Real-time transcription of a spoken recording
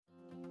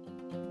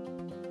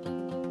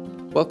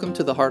Welcome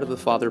to the Heart of the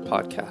Father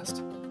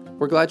podcast.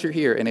 We're glad you're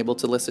here and able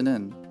to listen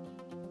in.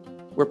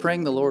 We're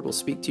praying the Lord will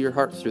speak to your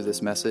heart through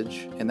this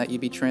message and that you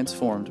be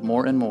transformed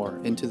more and more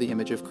into the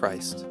image of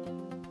Christ.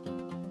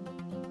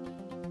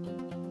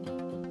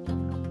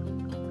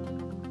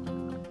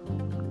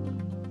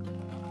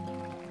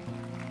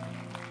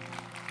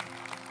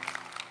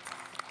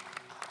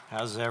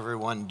 How's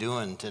everyone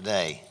doing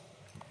today?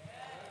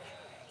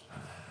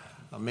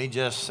 Let me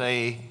just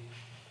say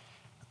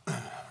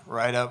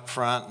right up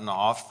front and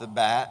off the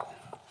bat,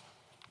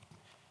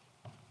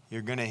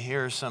 you're going to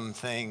hear some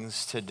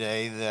things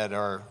today that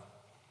are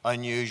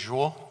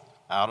unusual,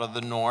 out of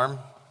the norm,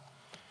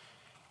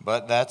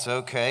 but that's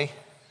okay.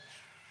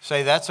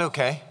 Say, that's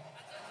okay.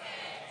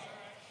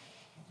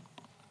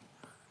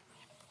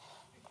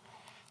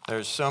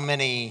 There's so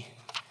many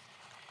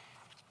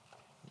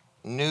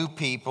new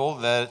people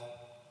that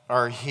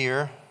are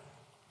here.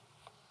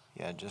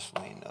 Yeah, just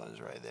lean those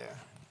right there.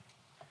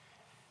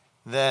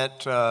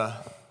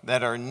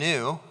 That are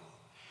new,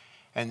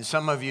 and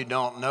some of you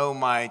don't know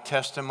my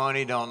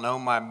testimony, don't know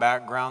my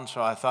background,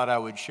 so I thought I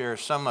would share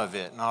some of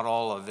it, not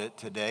all of it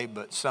today,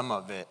 but some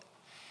of it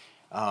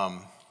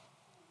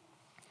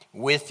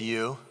with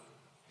you.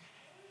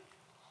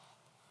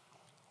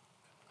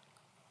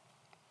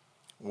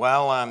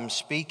 While I'm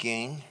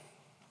speaking,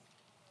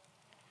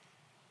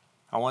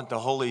 I want the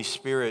Holy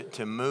Spirit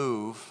to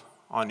move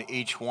on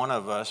each one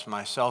of us,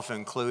 myself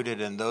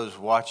included, and those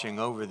watching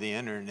over the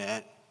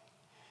internet.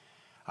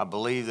 I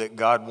believe that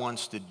God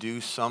wants to do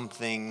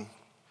something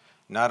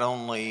not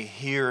only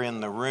here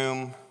in the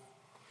room,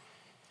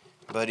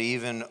 but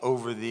even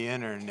over the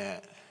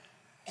internet.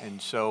 And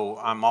so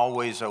I'm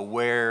always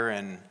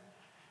aware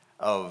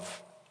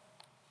of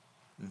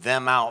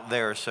them out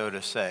there, so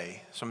to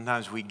say.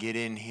 Sometimes we get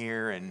in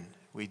here and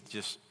we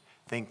just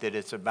think that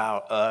it's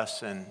about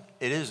us, and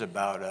it is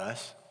about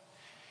us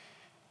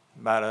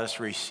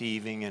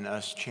receiving and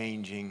us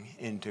changing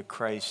into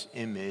Christ's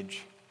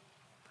image.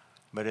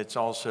 But it's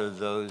also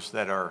those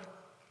that are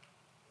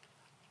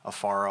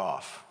afar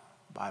off,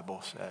 the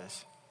Bible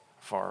says,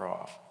 far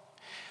off.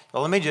 So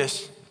let me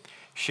just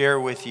share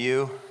with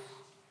you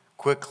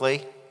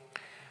quickly.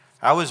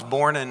 I was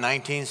born in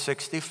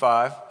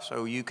 1965,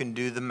 so you can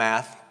do the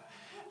math,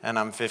 and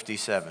I'm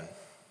 57.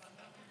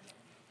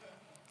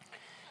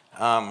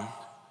 My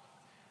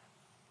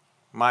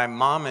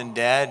mom and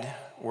dad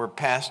were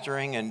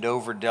pastoring in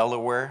Dover,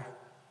 Delaware.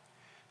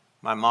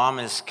 My mom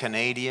is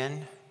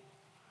Canadian.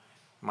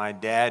 My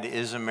dad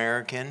is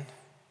American.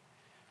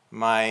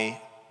 My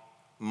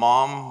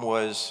mom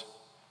was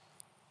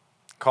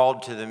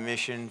called to the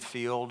mission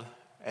field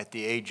at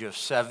the age of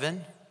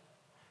 7.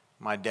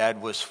 My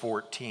dad was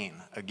 14,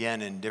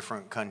 again in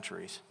different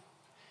countries.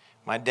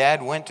 My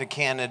dad went to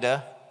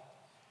Canada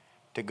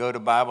to go to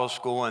Bible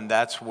school, and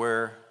that's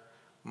where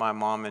my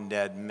mom and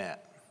dad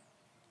met.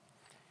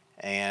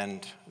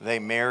 And they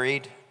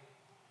married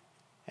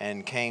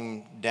and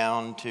came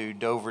down to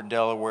Dover,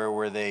 Delaware,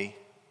 where they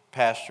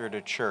pastored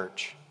a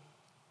church.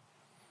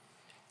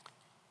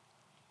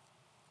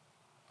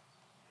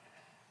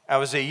 I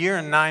was a year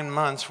and 9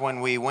 months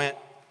when we went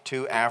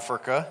to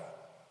Africa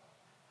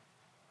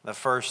the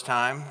first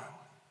time.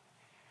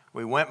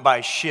 We went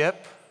by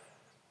ship,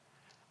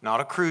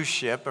 not a cruise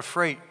ship, a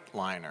freight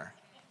liner.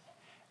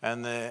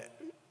 And the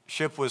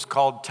ship was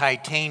called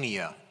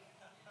Titania.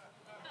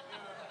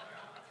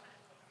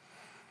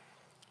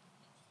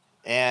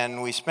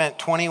 And we spent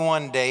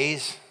 21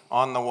 days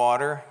on the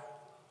water.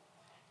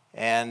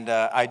 And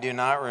I do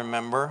not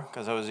remember,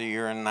 because I was a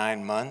year and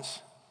 9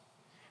 months,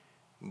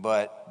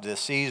 but the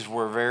seas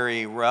were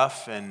very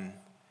rough, and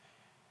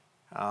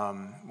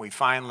we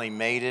finally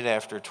made it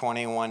after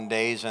 21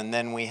 days, and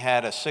then we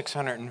had a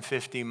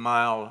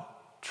 650-mile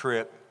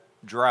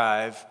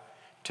drive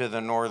to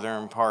the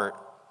northern part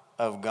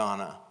of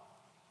Ghana.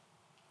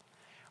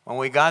 When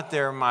we got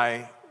there,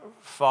 my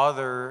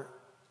father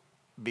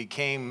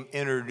became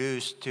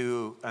introduced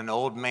to an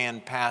old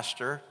man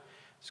pastor.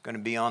 It's going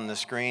to be on the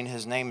screen.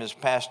 His name is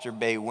Pastor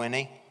Bay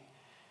Winnie.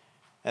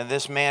 And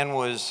this man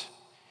was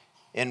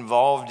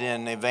involved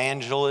in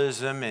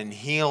evangelism and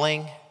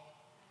healing,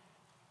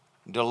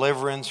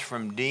 deliverance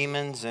from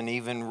demons, and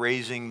even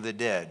raising the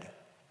dead.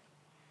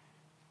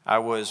 I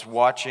was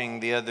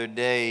watching the other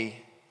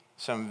day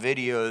some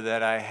video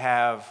that I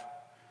have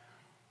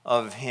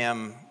of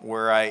him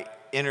where I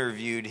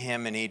interviewed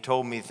him, and he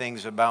told me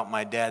things about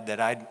my dad that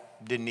I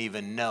didn't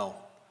even know,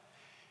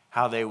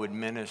 how they would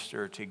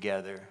minister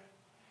together.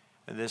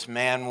 This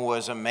man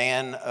was a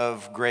man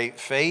of great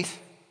faith.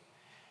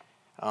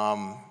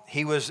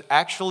 He was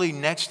actually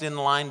next in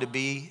line to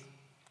be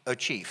a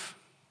chief.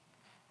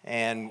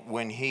 And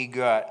when he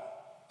got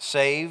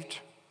saved,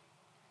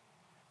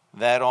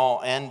 that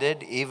all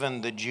ended. Even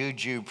the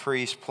juju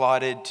priest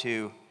plotted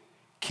to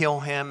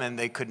kill him, and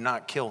they could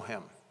not kill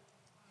him.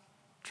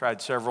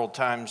 Tried several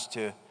times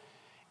to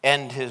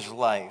end his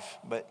life.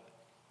 But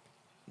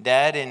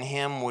Dad and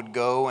him would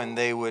go, and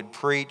they would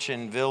preach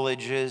in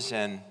villages,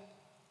 and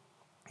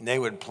they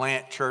would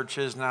plant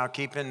churches. Now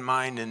keep in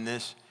mind, in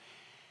this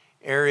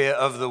area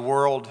of the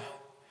world,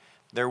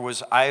 There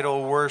was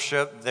idol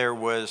worship, there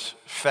was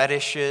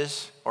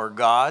fetishes or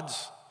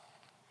gods,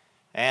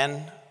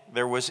 and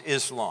there was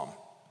Islam.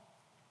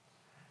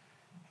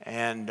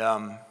 And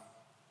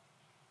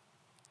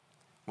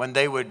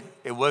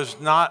it was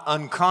not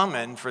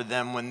uncommon for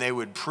them when they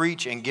would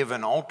preach and give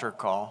an altar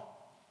call,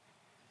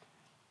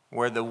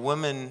 where the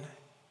women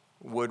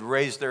would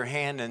raise their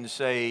hand and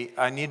say,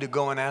 I need to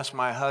go and ask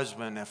my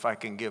husband if I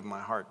can give my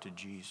heart to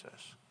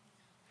Jesus.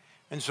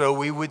 And so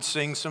we would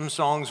sing some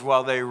songs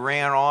while they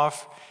ran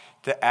off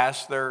to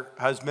ask their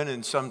husband,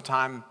 and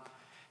sometime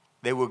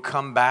they would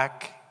come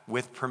back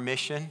with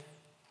permission.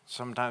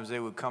 Sometimes they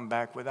would come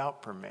back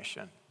without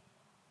permission.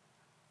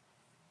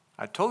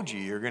 I told you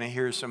you're going to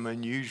hear some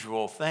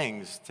unusual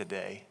things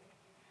today.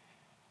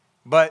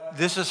 But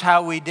this is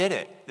how we did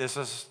it. This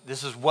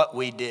is what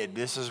we did.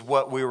 This is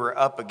what we were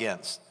up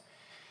against.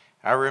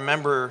 I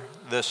remember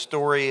the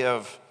story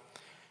of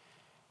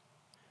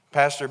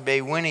Pastor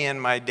Baywini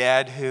and my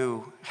dad,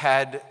 who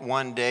had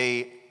one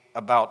day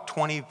about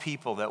 20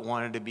 people that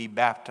wanted to be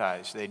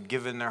baptized. They'd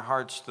given their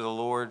hearts to the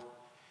Lord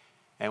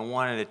and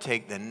wanted to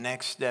take the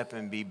next step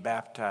and be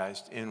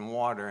baptized in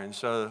water. And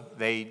so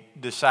they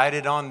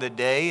decided on the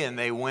day, and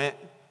they went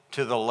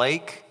to the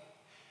lake.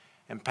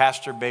 And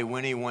Pastor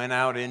Baywini went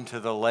out into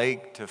the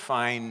lake to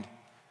find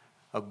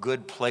a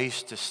good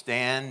place to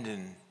stand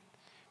and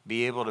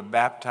be able to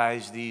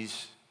baptize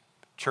these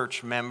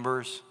church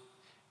members.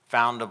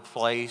 Found a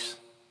place,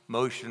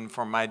 motioned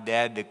for my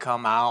dad to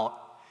come out.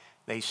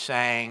 They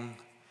sang.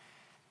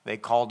 They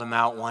called them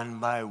out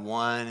one by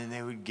one, and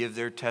they would give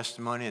their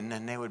testimony, and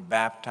then they would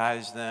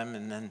baptize them,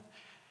 and then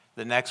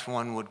the next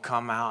one would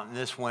come out, and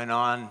this went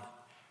on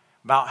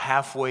about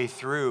halfway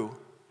through,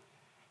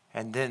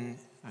 and then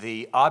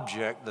the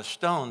object, the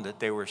stone that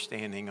they were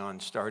standing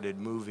on, started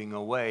moving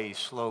away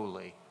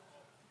slowly.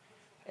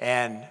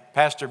 And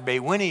Pastor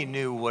Baywini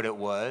knew what it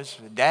was.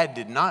 Dad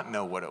did not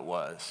know what it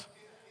was.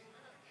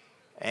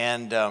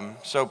 And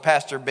so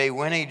Pastor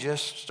Baywini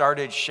just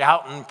started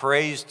shouting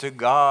praise to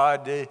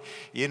God,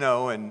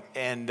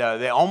 and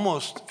they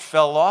almost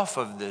fell off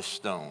of this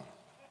stone.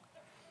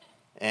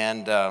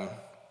 And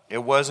it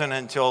wasn't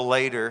until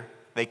later,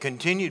 they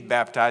continued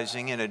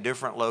baptizing in a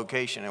different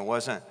location. It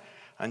wasn't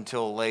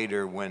until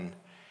later when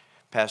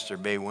Pastor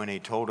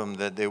Baywini told them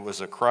that there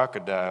was a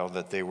crocodile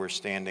that they were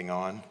standing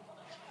on.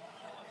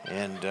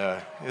 And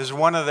it was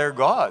one of their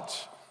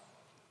gods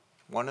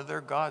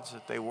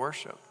that they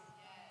worship.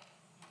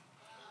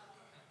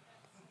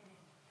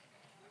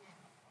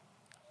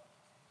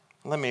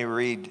 Let me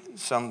read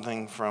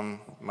something from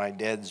my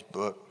dad's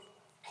book.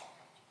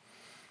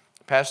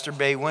 Pastor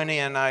Baywini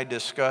and I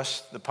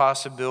discussed the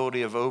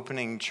possibility of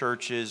opening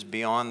churches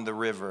beyond the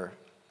river.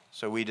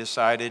 So we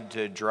decided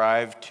to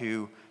drive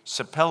to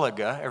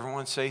Sapelaga.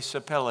 Everyone say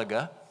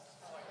Sapelaga.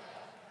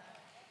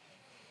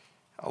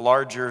 A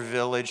larger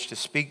village, to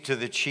speak to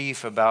the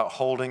chief about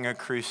holding a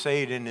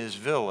crusade in his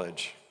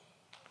village.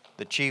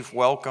 The chief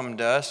welcomed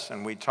us,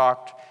 and we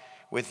talked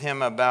with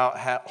him about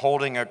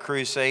holding a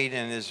crusade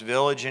in his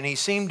village, and he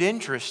seemed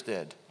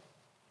interested.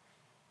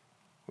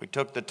 We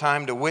took the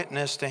time to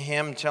witness to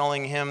him,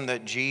 telling him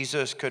that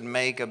Jesus could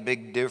make a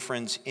big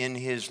difference in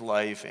his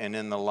life and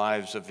in the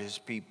lives of his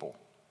people.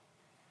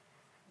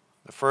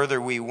 The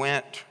further we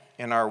went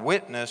in our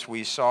witness,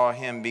 we saw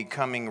him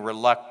becoming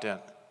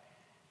reluctant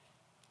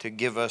to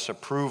give us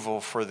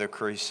approval for the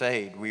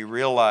crusade. We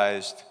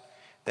realized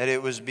that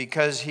it was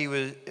because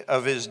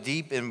of his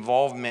deep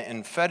involvement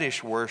in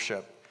fetish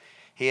worship.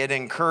 He had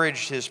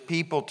encouraged his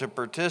people to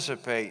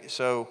participate,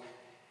 so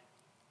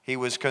he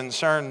was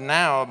concerned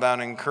now about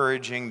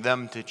encouraging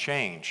them to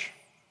change.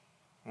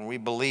 And we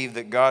believe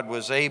that God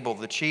was able.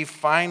 The chief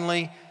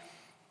finally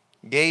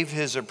gave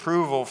his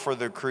approval for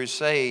the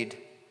crusade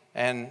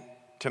and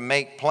to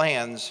make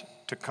plans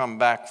to come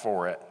back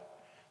for it.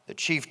 The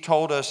chief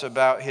told us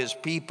about his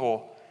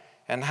people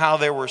and how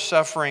they were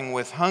suffering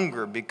with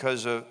hunger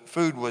because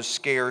food was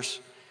scarce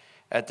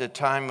at the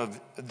time of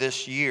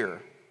this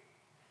year.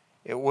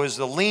 It was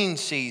the lean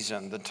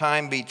season, the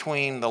time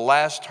between the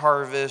last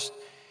harvest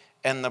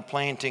and the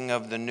planting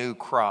of the new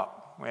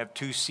crop. We have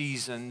 2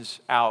 seasons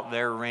out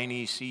there,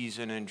 rainy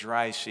season and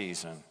dry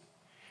season.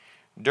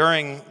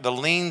 During the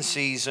lean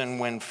season,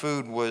 when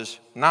food was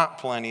not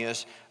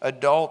plenteous,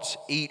 adults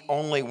eat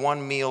only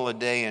 1 meal a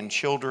day, and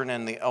children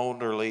and the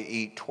elderly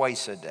eat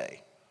twice a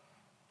day.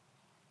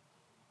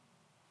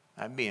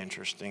 That'd be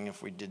interesting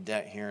if we did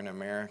that here in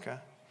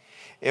America.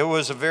 It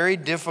was a very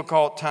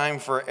difficult time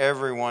for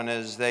everyone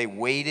as they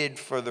waited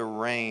for the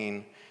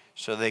rain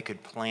so they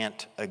could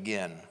plant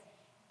again.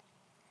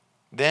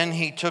 Then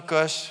he took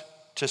us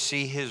to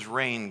see his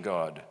rain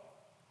god,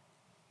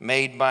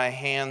 made by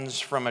hands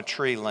from a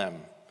tree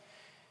limb.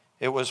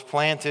 It was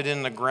planted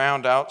in the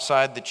ground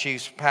outside the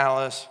chief's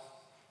palace.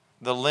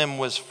 The limb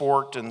was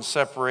forked and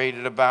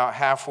separated about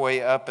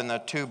halfway up, and the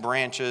 2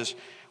 branches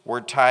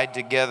were tied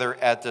together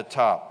at the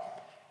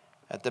top.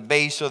 At the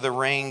base of the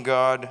rain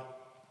god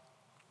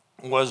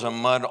was a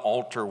mud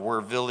altar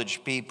where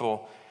village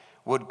people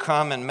would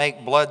come and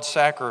make blood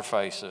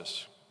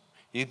sacrifices.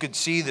 You could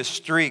see the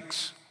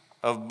streaks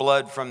of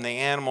blood from the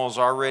animals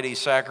already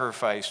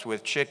sacrificed,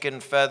 with chicken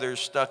feathers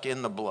stuck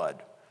in the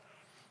blood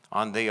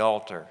on the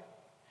altar.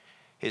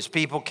 His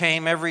people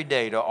came every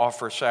day to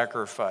offer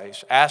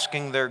sacrifice,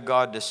 asking their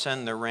God to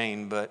send the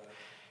rain, but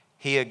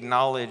he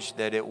acknowledged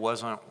that it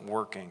wasn't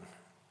working.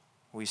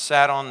 We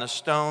sat on the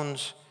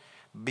stones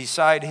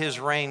beside his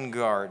rain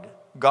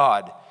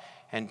God,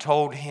 and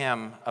told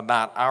him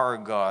about our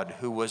God,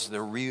 who was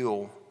the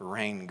real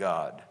rain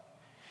God.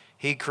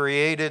 He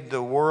created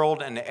the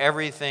world and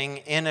everything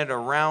in it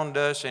around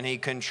us, and he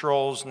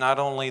controls not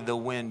only the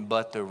wind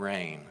but the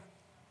rain.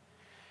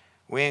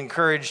 We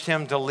encouraged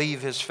him to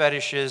leave his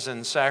fetishes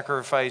and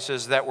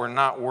sacrifices that were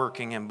not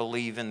working and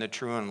believe in the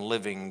true and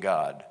living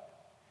God.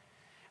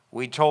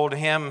 We told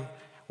him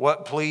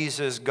what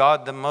pleases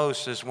God the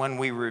most is when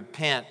we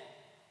repent,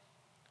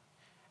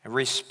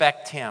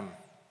 respect him,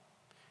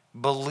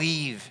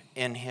 believe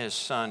in his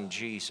Son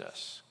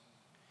Jesus.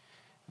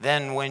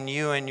 Then when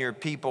you and your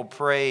people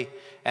pray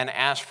and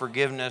ask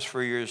forgiveness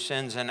for your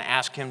sins and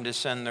ask him to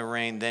send the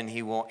rain, then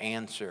he will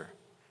answer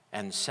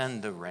and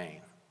send the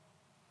rain.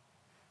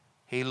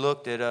 He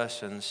looked at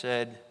us and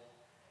said,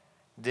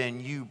 then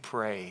you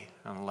pray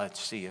and let's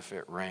see if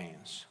it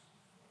rains.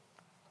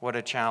 What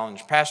a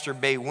challenge. Pastor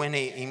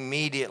Baywini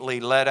immediately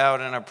led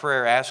out in a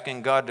prayer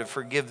asking God to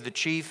forgive the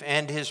chief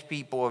and his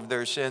people of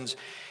their sins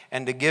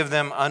and to give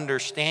them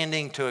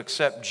understanding to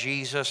accept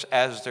Jesus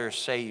as their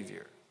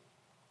Savior.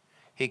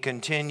 He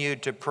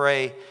continued to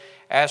pray,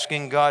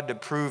 asking God to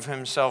prove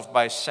himself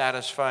by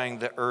satisfying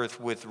the earth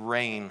with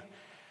rain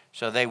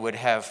so they would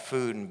have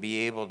food and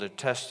be able to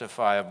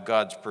testify of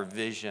God's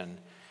provision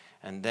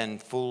and then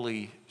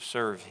fully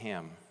serve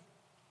him.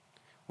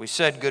 We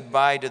said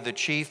goodbye to the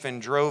chief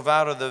and drove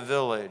out of the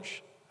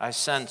village. I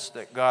sensed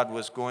that God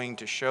was going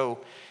to show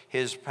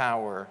his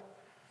power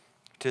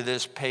to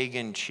this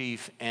pagan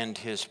chief and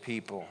his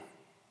people.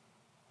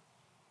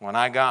 When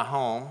I got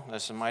home,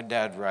 this is my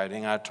dad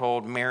writing, I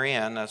told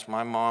Marianne, that's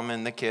my mom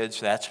and the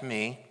kids, that's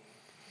me,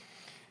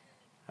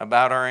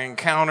 about our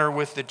encounter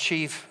with the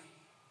chief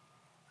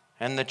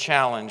and the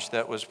challenge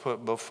that was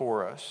put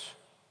before us.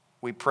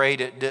 We prayed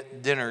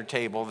at dinner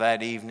table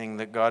that evening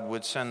that God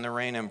would send the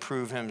rain and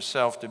prove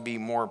himself to be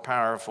more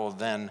powerful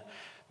than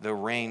the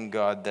rain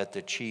god that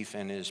the chief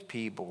and his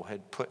people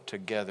had put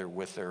together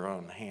with their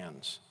own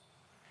hands.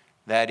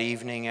 That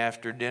evening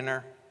after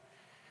dinner,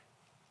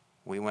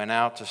 we went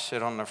out to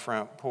sit on the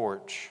front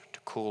porch to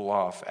cool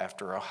off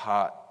after a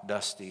hot,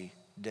 dusty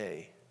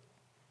day.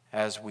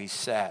 As we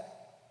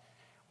sat,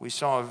 we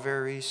saw a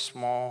very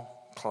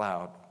small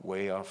cloud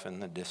way off in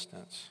the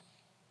distance.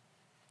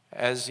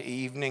 As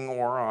evening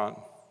wore on,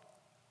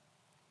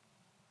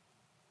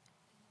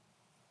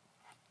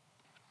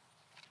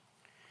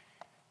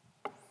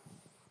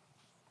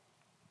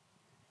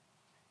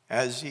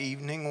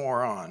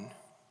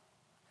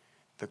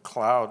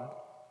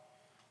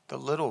 the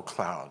little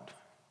cloud,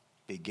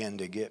 began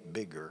to get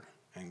bigger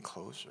and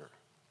closer.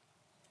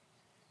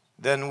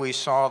 Then we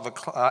saw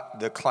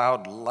the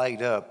cloud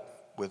light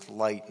up with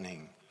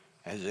lightning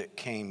as it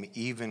came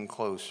even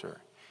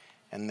closer,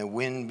 and the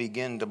wind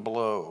began to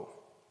blow.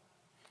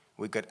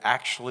 We could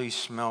actually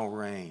smell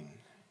rain.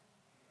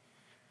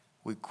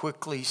 We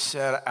quickly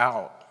set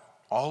out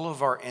all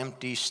of our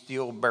empty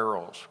steel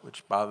barrels,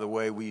 which, by the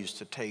way, we used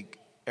to take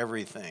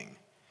everything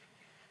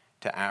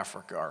to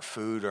Africa, our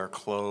food, our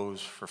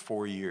clothes, for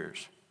 4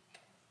 years.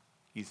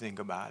 You think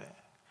about it.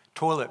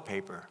 Toilet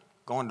paper,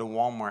 going to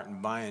Walmart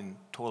and buying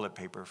toilet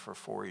paper for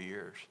 4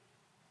 years.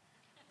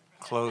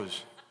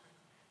 Clothes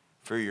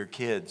for your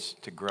kids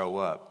to grow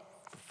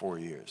up for 4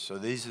 years. So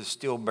these are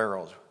steel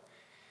barrels.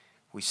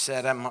 We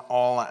set them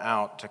all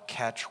out to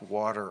catch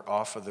water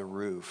off of the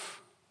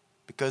roof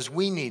because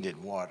we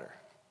needed water.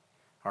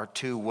 Our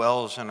 2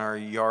 wells in our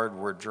yard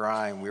were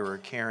dry, and we were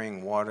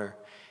carrying water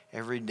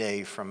every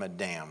day from a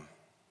dam.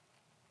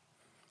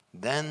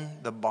 Then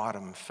the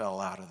bottom fell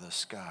out of the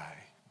sky,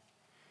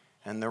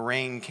 and the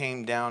rain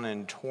came down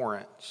in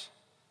torrents.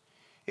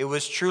 It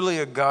was truly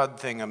a God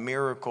thing, a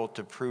miracle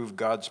to prove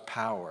God's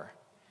power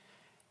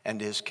and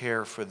his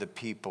care for the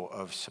people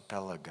of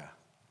Sapelaga.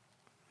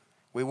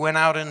 We went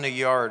out in the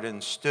yard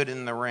and stood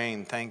in the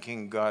rain,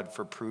 thanking God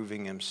for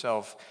proving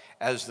himself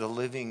as the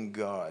living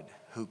God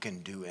who can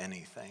do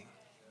anything.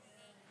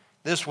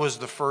 This was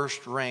the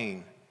first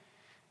rain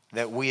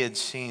that we had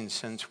seen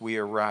since we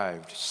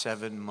arrived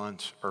 7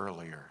 months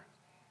earlier.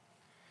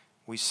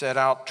 We set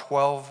out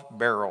 12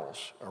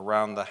 barrels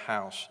around the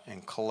house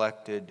and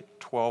collected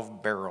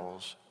 12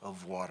 barrels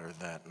of water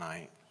that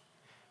night.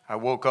 I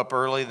woke up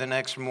early the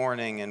next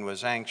morning and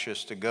was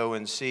anxious to go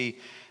and see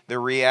the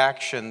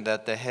reaction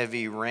that the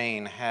heavy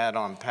rain had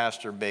on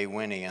Pastor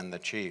Baywini and the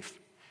chief.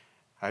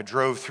 I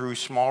drove through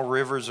small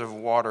rivers of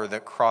water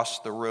that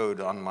crossed the road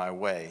on my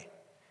way.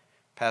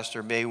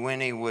 Pastor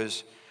Baywini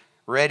was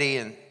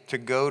ready to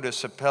go to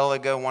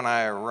Sapelaga when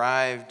I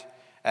arrived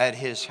at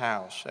his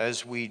house.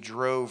 As we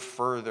drove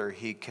further,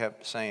 he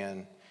kept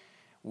saying,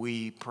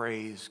 "We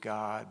praise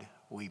God,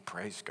 we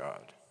praise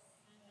God."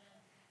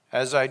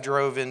 As I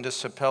drove into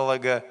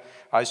Sapelaga,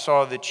 I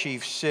saw the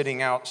chief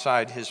sitting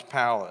outside his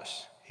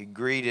palace. I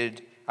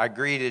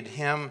greeted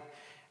him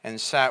and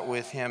sat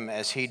with him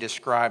as he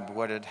described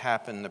what had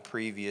happened the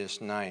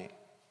previous night.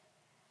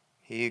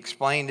 He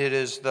explained it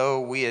as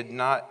though we had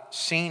not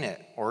seen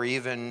it or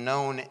even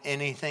known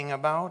anything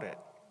about it.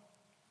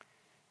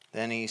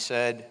 Then he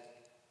said,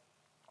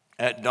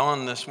 "At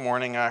dawn this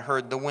morning, I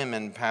heard the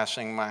women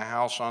passing my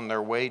house on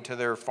their way to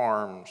their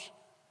farms."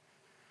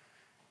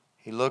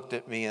 He looked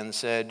at me and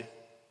said,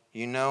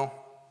 "You know,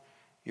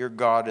 your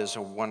God is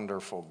a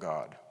wonderful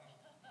God.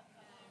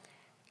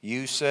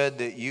 You said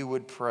that you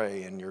would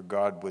pray and your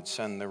God would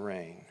send the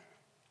rain."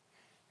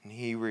 And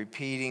he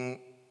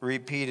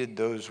repeated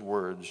those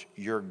words,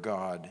 "Your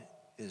God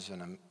is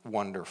a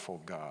wonderful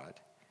God."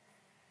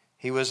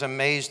 He was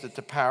amazed at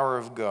the power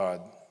of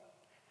God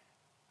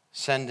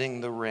sending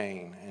the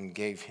rain and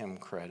gave him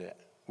credit.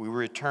 We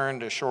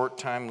returned a short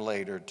time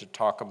later to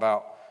talk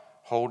about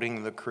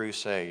holding the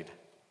crusade.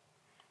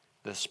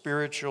 The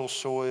spiritual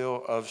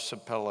soil of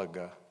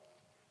Sapelaga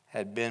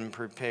had been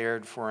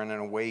prepared for an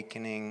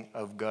awakening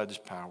of God's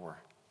power,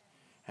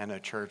 and a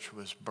church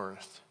was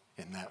birthed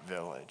in that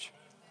village.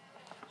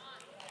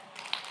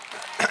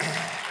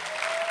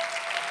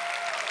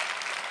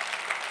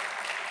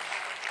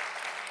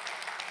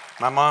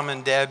 My mom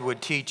and dad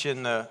would teach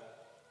in the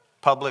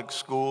public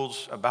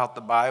schools about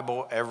the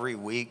Bible every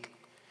week.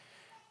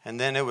 And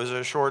then it was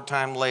a short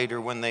time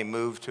later when they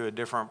moved to a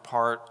different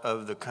part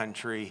of the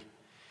country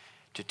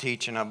to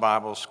teach in a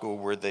Bible school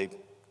where they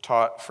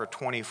taught for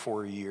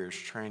 24 years,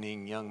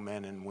 training young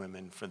men and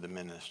women for the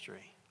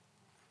ministry.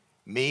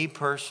 Me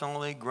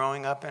personally,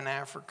 growing up in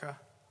Africa,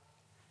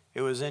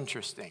 it was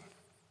interesting,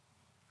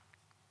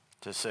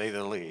 to say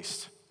the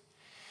least.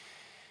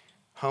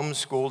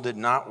 Homeschool did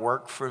not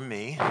work for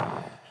me.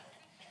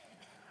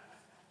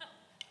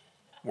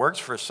 Works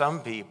for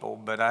some people,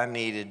 but I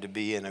needed to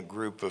be in a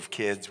group of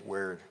kids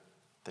where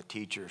the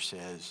teacher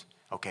says,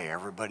 "Okay,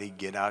 everybody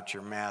get out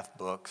your math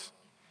books,"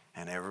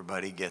 and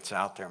everybody gets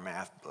out their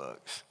math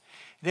books.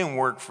 It didn't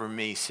work for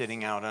me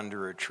sitting out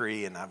under a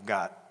tree and I've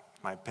got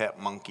my pet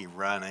monkey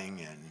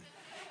running and,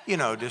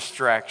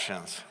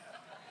 distractions.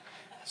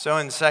 So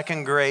in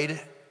second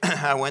grade,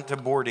 I went to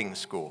boarding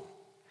school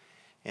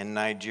in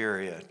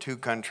Nigeria, 2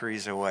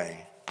 countries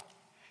away.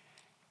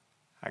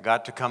 I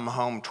got to come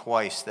home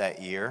twice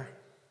that year.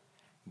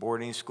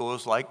 Boarding school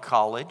is like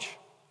college,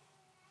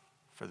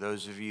 for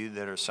those of you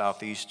that are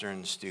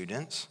Southeastern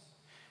students.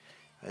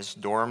 It's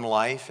dorm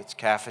life, it's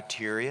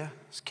cafeteria,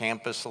 it's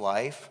campus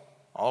life,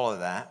 all of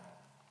that.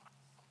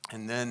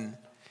 And then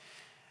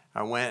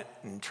I went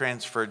and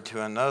transferred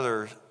to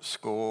another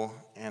school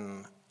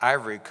in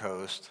Ivory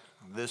Coast.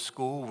 This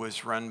school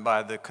was run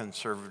by the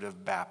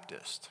Conservative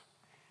Baptist.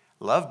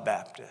 Love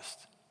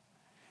Baptist.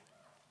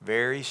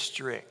 Very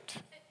strict.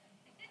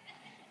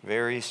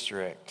 Very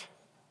strict.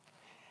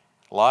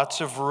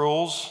 Lots of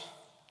rules.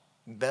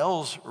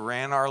 Bells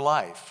ran our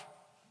life.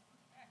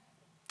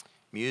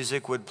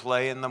 Music would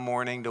play in the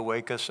morning to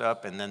wake us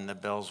up, and then the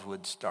bells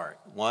would start.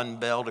 One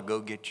bell to go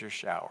get your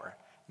shower.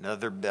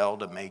 Another bell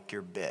to make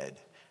your bed.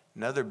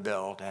 Another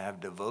bell to have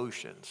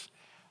devotions.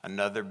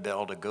 Another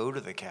bell to go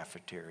to the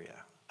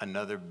cafeteria.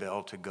 Another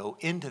bell to go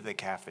into the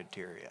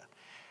cafeteria.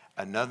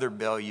 Another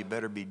bell, you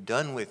better be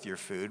done with your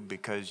food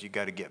because you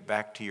got to get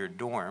back to your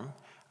dorm.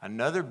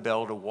 Another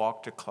bell to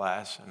walk to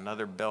class.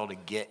 Another bell to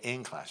get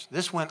in class.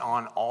 This went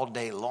on all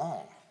day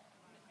long.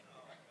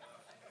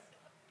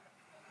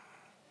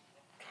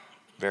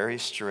 Very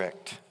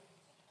strict.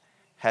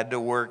 Had to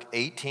work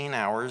 18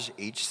 hours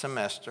each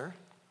semester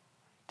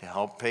to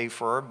help pay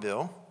for our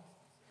bill.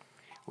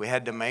 We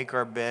had to make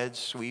our beds,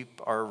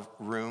 sweep our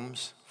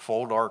rooms,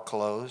 fold our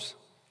clothes.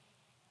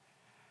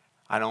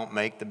 I don't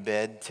make the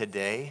bed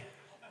today.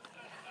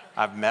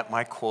 I've met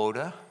my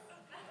quota.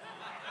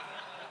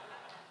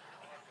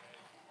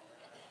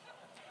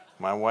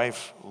 My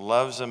wife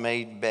loves a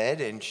made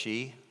bed, and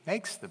she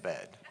makes the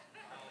bed.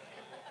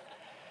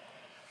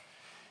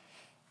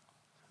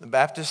 The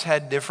Baptists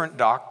had different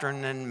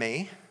doctrine than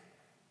me.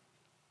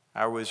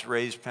 I was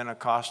raised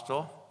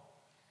Pentecostal.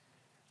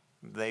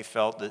 They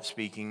felt that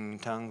speaking in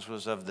tongues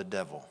was of the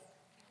devil.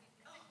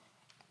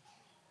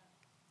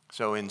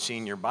 So in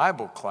senior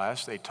Bible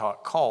class, they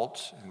taught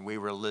cults, and we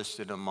were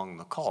listed among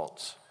the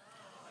cults.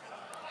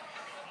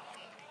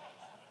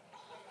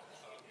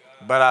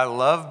 But I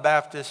love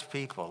Baptist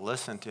people.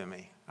 Listen to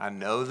me. I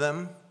know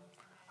them.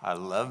 I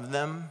love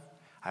them.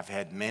 I've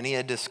had many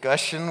a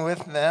discussion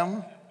with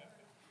them.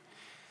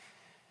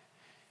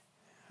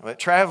 But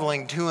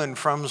traveling to and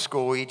from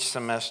school each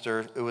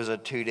semester, it was a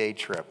 2-day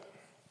trip.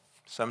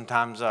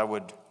 Sometimes I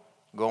would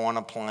go on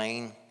a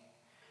plane.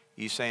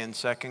 You say in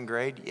second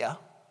grade? Yeah,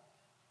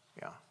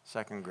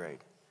 second grade.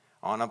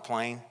 On a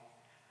plane.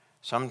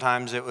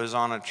 Sometimes it was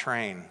on a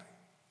train.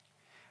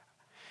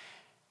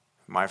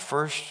 My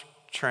first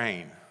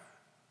train,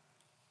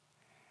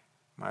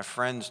 my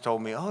friends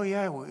told me, "Oh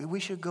yeah, we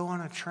should go on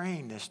a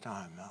train this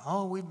time."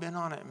 "Oh, we've been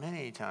on it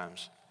many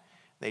times."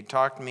 They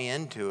talked me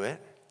into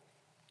it.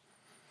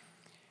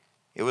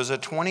 It was a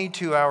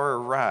 22-hour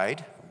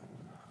ride.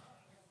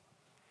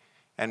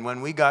 And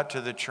when we got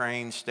to the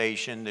train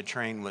station, the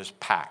train was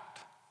packed.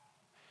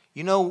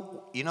 You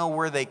know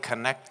where they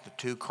connect the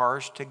two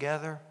cars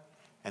together?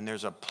 And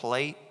there's a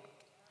plate.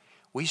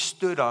 We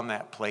stood on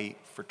that plate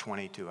for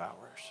 22 hours.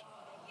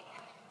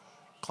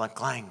 Click,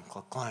 clang,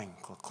 click, clang,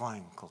 click,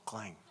 clang, click,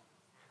 clang.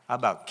 I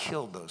about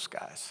killed those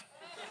guys.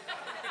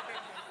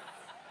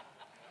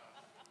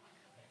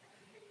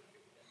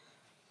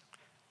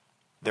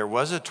 There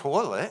was a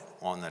toilet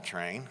on the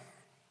train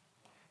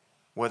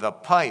with a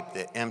pipe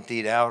that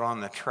emptied out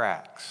on the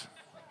tracks.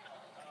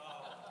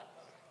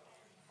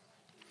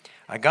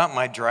 I got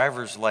my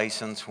driver's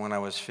license when I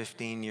was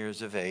 15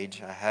 years of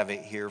age. I have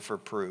it here for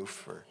proof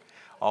for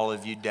all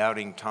of you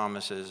doubting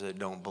Thomases that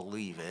don't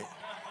believe it.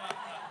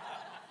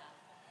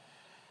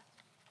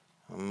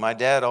 My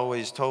dad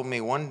always told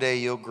me, one day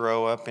you'll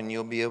grow up and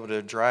you'll be able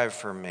to drive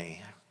for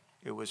me.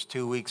 It was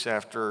 2 weeks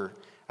after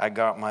I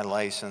got my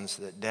license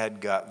that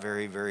Dad got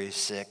very, very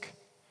sick.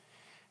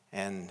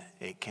 And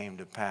it came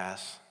to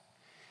pass.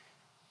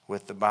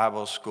 With the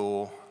Bible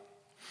school,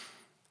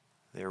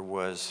 there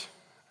was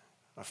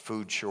a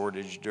food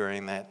shortage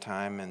during that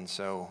time. And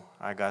so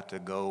I got to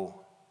go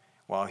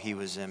while he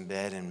was in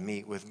bed and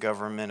meet with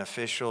government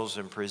officials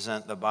and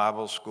present the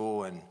Bible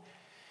school and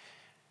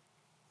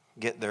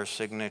get their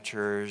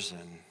signatures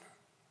and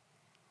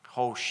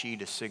whole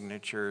sheet of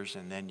signatures,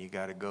 and then you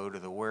got to go to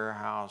the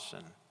warehouse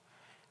and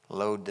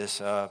load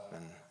this up.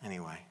 And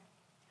anyway,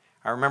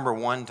 I remember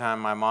one time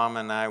my mom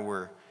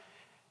and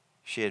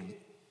she had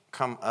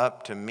come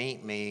up to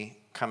meet me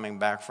coming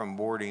back from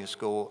boarding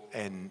school,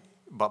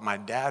 but my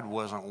dad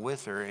wasn't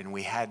with her, and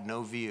we had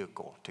no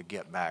vehicle to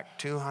get back.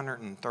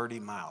 230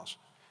 miles,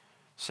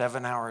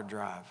 7-hour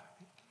drive.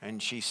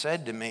 And she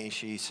said to me,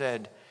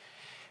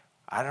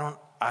 I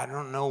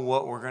don't know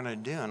what we're going to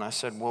do. And I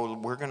said, well,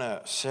 we're going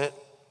to sit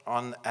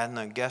on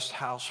the guest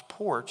house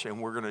porch and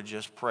we're going to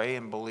just pray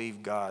and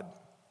believe God.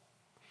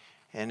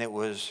 And it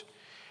was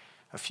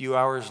a few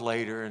hours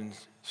later, and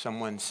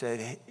someone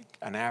said,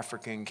 an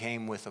African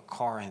came with a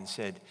car and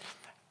said,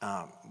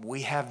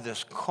 we have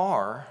this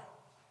car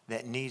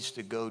that needs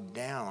to go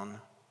down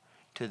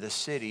to the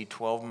city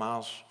 12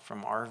 miles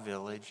from our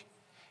village,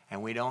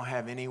 and we don't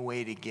have any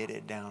way to get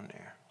it down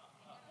there.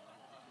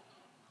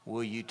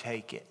 Will you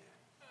take it?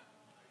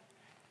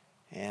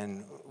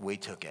 And we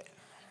took it.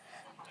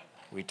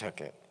 We took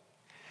it.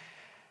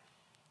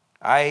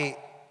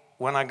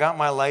 When I got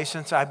my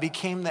license, I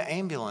became the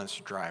ambulance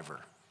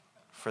driver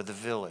for the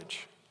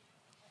village.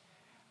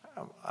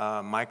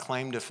 My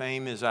claim to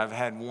fame is I've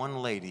had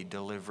one lady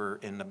deliver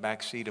in the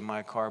back seat of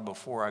my car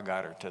before I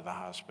got her to the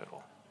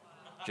hospital.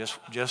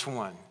 Just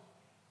one.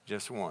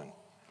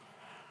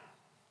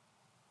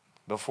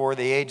 Before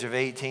the age of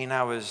 18,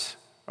 I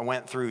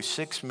went through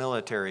 6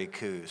 military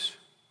coups,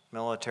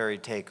 military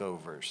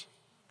takeovers.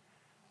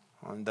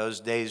 And those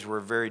days were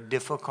very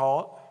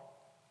difficult.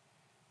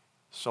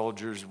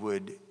 Soldiers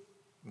would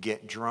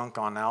get drunk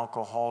on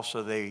alcohol,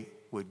 so they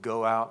would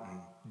go out and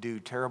do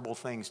terrible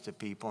things to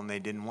people, and they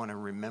didn't want to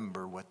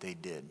remember what they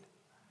did.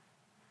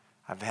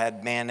 I've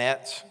had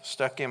bayonets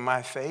stuck in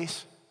my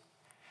face.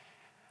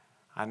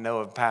 I know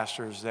of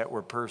pastors that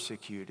were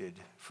persecuted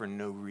for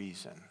no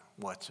reason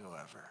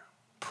whatsoever,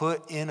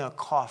 put in a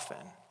coffin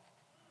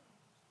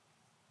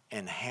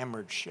and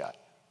hammered shut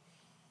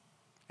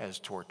as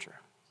torture.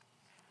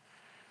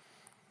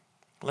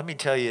 Let me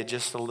tell you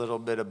just a little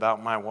bit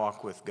about my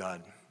walk with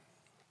God.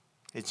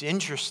 It's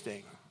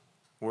interesting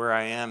where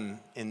I am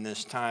in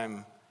this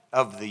time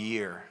of the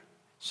year.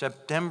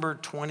 September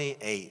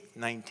 28,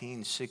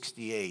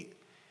 1968,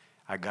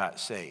 I got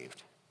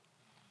saved.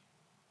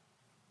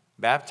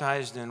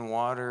 Baptized in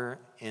water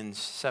in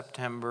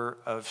September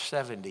of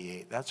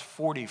 78. That's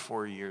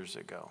 44 years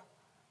ago.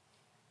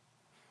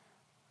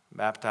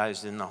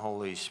 Baptized in the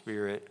Holy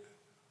Spirit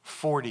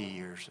 40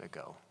 years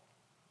ago.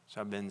 So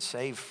I've been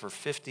saved for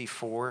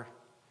 54,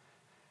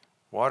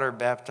 water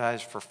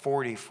baptized for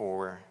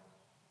 44,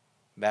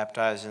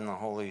 baptized in the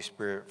Holy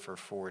Spirit for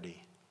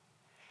 40.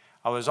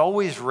 I was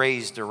always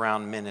raised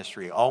around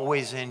ministry,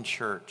 always in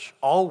church.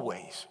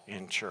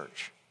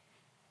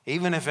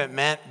 Even if it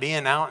meant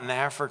being out in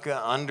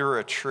Africa under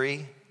a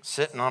tree,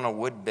 sitting on a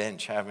wood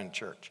bench having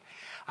church.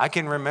 I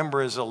can remember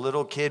as a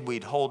little kid,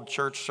 we'd hold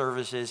church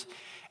services,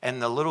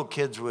 and the little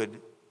kids would,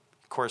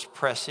 of course,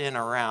 press in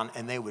around,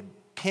 and they would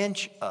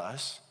pinch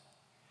us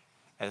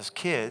as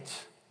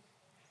kids,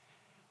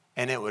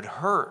 and it would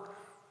hurt,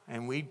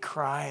 and we'd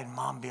cry, and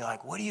Mom would be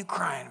like, what are you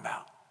crying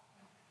about?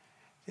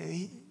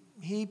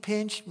 He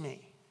pinched me.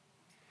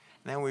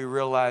 And then we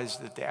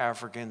realized that the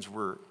Africans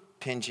were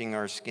pinching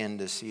our skin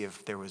to see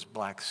if there was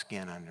black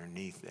skin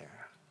underneath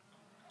there.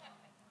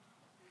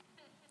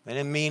 They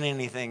didn't mean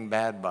anything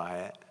bad by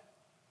it.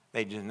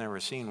 They just never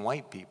seen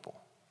white people.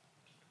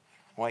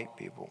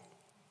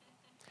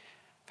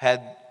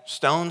 Had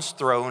stones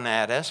thrown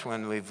at us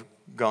when we've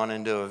gone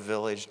into a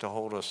village to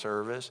hold a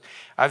service.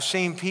 I've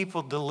seen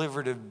people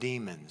delivered of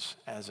demons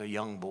as a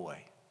young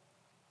boy.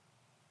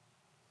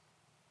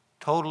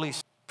 Totally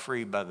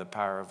free by the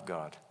power of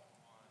God.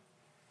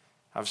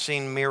 I've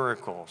seen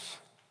miracles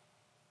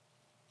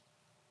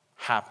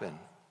happen.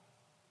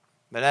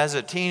 But as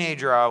a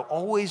teenager, I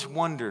always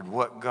wondered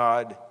what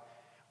God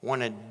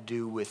wanted to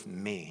do with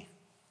me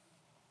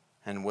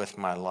and with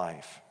my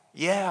life.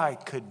 Yeah, I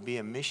could be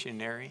a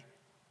missionary.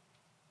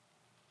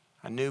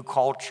 I knew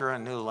culture, I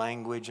knew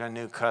language, I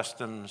knew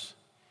customs,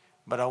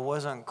 but I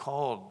wasn't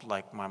called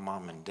like my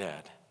mom and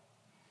dad.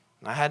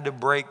 And I had to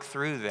break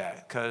through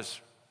that because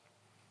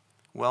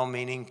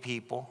well-meaning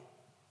people,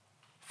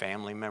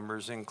 family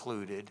members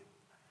included,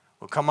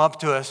 will come up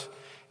to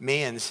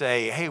me and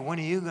say, hey, when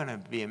are you going to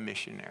be a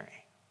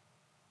missionary?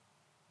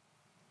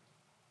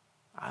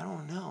 I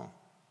don't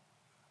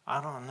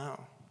know.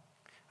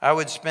 I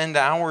would spend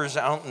hours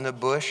out in the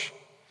bush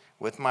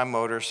with my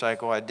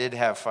motorcycle. I did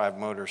have 5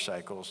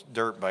 motorcycles,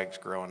 dirt bikes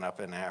growing up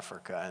in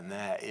Africa, and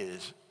that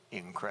is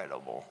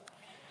incredible.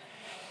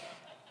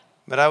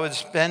 But I would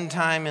spend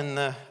time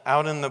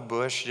out in the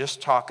bush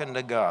just talking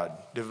to God,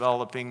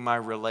 developing my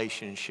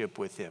relationship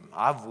with Him.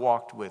 I've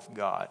walked with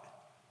God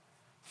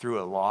through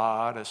a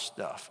lot of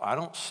stuff. I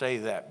don't say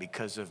that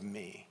because of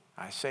me.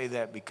 I say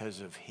that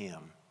because of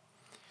Him.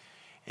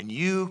 And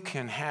you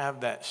can have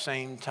that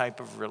same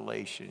type of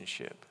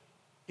relationship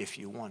if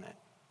you want it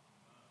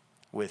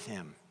with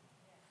Him.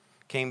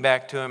 Came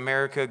back to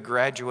America,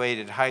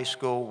 graduated high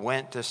school,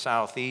 went to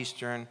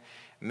Southeastern,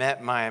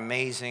 met my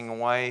amazing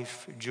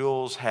wife.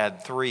 Jules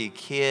had 3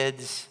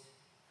 kids,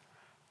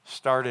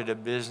 started a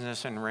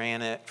business and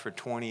ran it for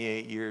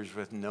 28 years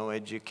with no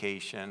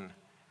education,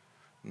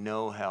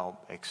 no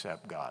help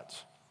except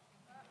God's.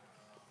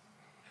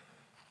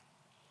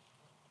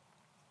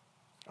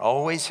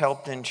 Always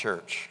helped in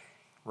church.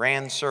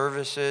 Ran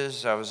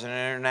services. I was an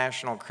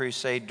international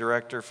crusade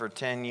director for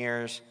 10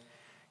 years.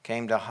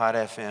 Came to Hot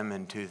FM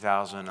in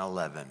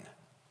 2011.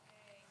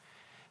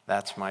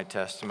 That's my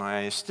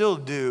testimony. I still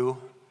do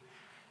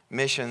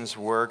missions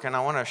work, and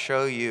I want to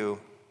show you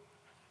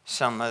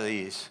some of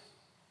these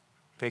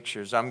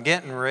pictures. I'm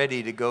getting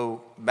ready to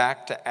go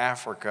back to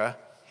Africa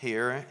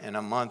here in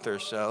a month or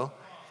so.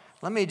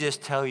 Let me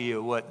just tell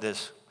you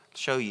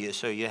show you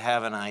so you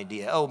have an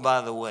idea. Oh,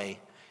 by the way,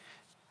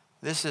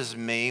 this is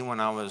me when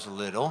I was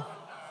little.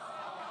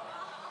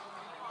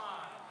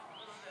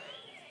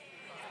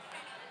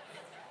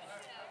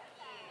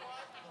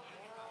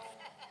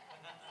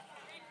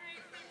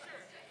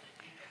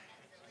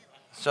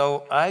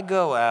 So I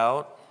go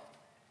out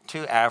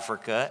to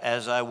Africa,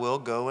 as I will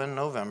go in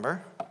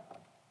November,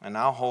 and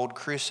I'll hold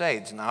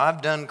crusades. Now,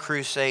 I've done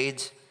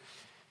crusades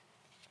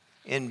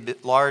in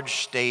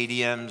large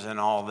stadiums and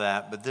all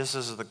that, but this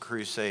is the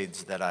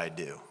crusades that I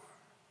do.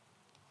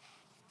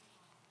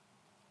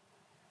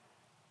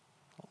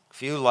 A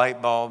few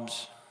light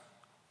bulbs,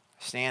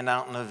 stand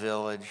out in the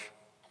village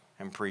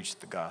and preach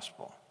the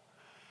gospel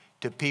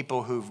to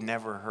people who've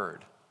never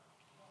heard.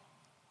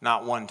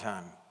 Not one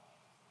time.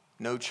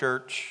 No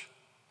church.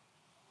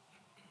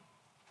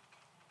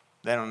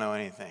 They don't know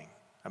anything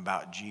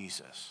about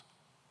Jesus.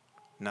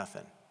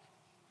 Nothing.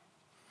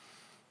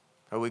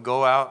 But we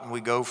go out and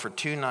we go for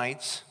 2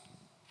 nights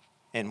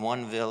in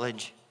one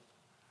village.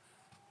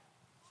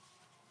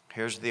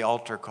 Here's the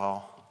altar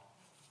call.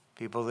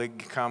 People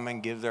that come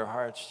and give their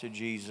hearts to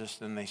Jesus,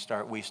 then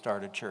we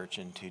start a church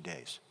in 2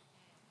 days.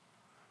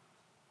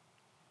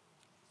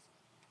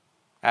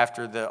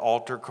 After the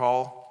altar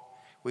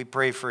call, we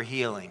pray for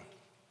healing.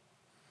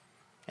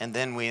 And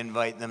then we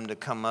invite them to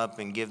come up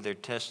and give their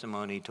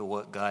testimony to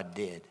what God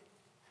did.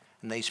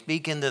 And they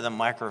speak into the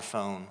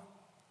microphone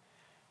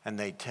and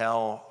they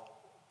tell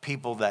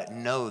people that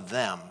know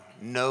them,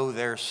 know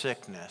their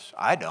sickness.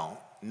 I don't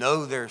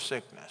know their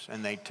sickness.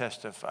 And they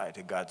testify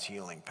to God's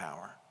healing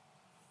power.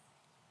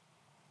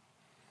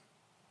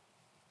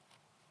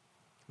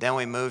 Then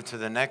we move to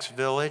the next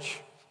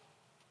village.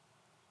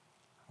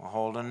 We'll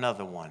hold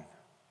another one.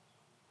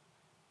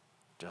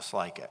 Just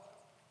like it.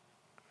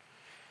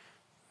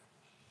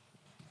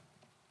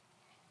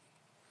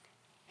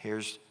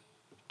 Here's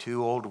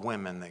 2 old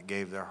women that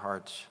gave their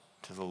hearts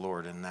to the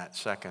Lord in that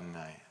second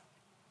night.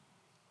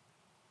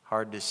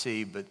 Hard to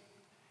see, but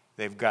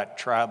they've got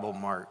tribal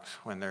marks.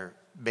 When they're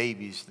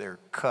babies, they're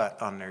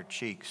cut on their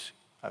cheeks,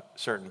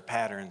 certain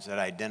patterns that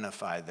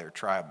identify their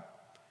tribe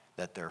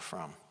that they're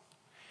from.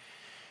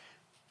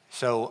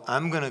 So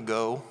I'm going to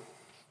go.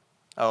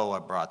 Oh, I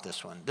brought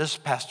this one. This is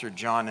Pastor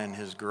John and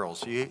his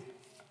girls.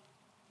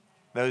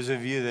 Those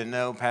of you that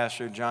know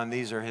Pastor John,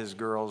 these are his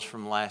girls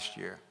from last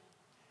year.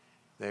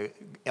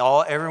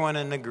 Everyone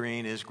in the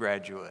green is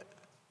graduated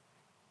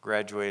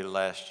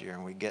last year,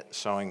 and we get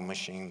sewing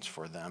machines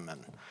for them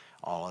and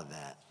all of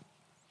that.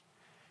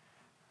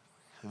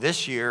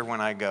 This year,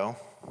 when I go,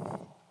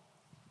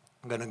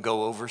 I'm going to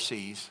go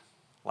overseas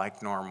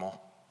like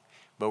normal,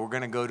 but we're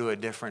going to go to a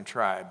different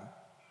tribe,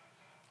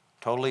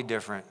 totally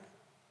different,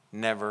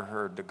 never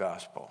heard the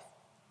gospel.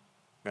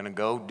 Going to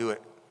go do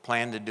it,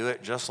 plan to do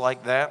it just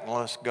like that,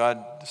 unless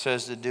God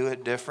says to do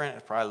it different.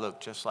 It probably look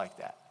just like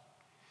that.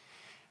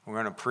 We're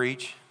going to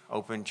preach,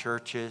 open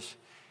churches,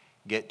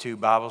 get 2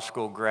 Bible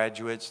school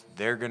graduates.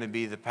 They're going to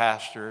be the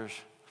pastors.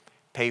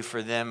 Pay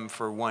for them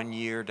for 1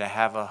 year to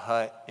have a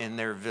hut in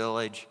their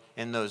village,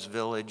 in those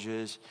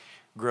villages.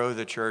 Grow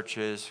the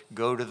churches.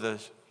 Go to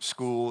the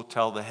school.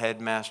 Tell the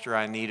headmaster,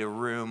 I need a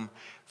room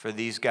for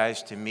these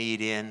guys to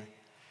meet in.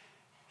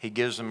 He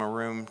gives them a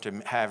room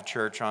to have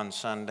church on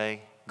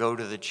Sunday. Go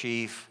to the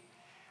chief.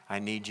 I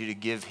need you to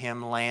give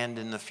him land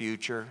in the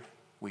future.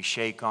 We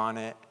shake on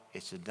it.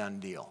 It's a done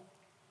deal.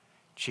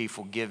 Chief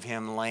will give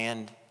him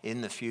land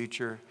in the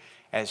future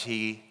as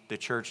the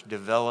church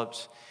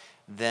develops.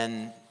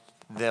 Then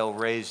they'll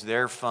raise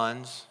their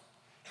funds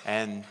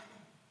and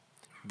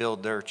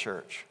build their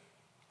church.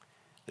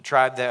 The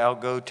tribe that I'll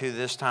go to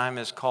this time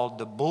is called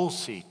the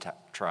Bulsi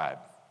tribe.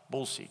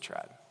 Bulsi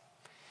tribe.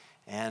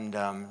 And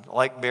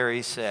like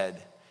Barry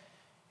said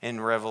in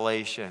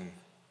Revelation,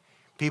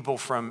 people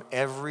from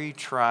every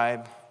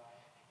tribe,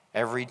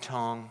 every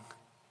tongue,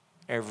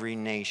 every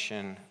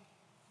nation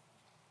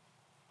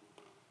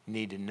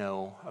need to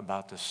know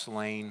about the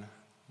slain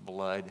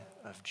blood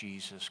of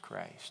Jesus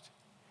Christ.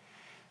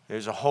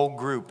 There's a whole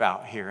group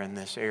out here in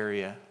this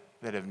area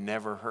that have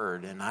never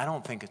heard, and I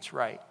don't think it's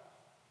right.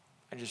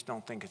 I just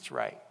don't think it's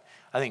right.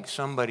 I think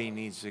somebody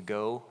needs to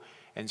go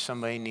and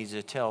somebody needs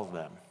to tell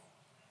them.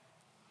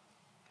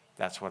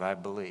 That's what I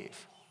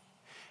believe.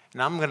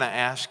 And I'm going to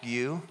ask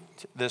you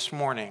this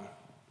morning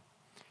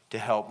to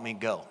help me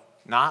go.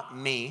 Not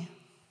me.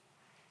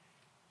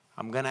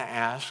 I'm going to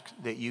ask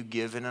that you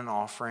give in an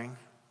offering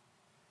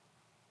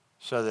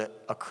so that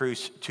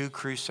two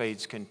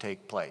crusades can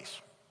take place.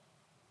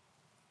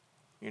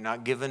 You're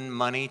not giving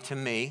money to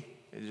me.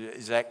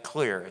 Is that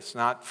clear? It's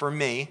not for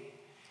me.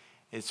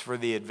 It's for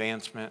the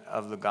advancement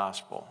of the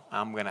gospel.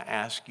 I'm going to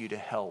ask you to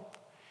help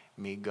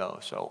me go.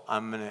 So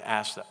I'm going to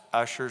ask the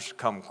ushers to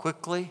come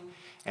quickly,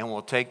 and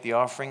we'll take the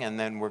offering, and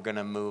then we're going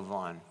to move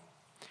on.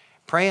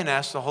 Pray and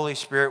ask the Holy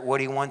Spirit what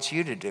he wants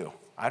you to do.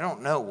 I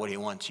don't know what he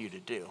wants you to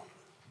do.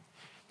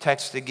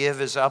 Text to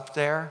give is up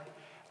there.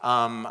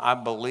 I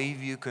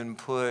believe you can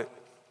put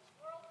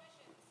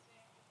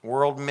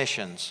World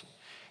Missions.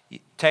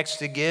 Text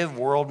to give,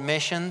 World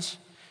Missions,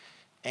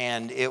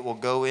 and it will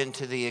go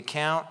into the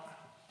account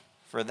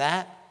for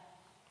that.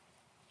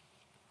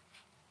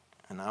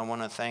 And I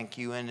want to thank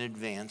you in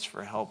advance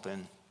for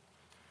helping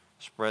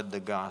spread the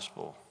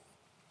gospel.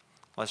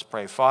 Let's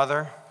pray.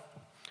 Father,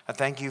 I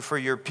thank you for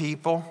your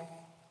people,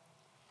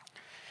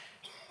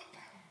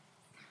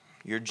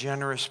 your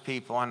generous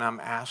people, and I'm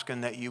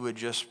asking that you would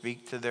just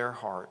speak to their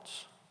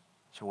hearts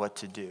to what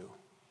to do.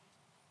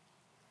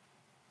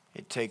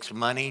 It takes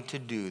money to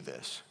do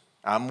this.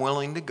 I'm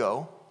willing to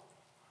go.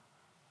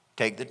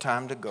 Take the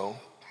time to go.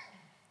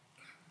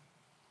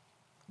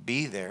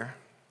 Be there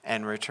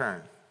and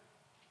return.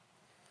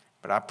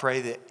 But I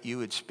pray that you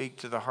would speak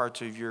to the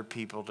hearts of your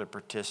people to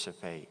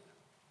participate,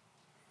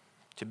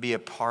 to be a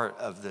part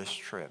of this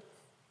trip.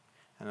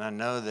 And I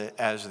know that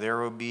as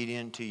they're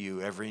obedient to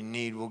you, every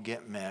need will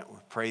get met. We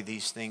pray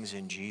these things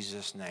in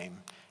Jesus' name.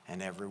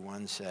 And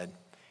everyone said,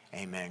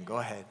 amen. Go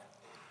ahead.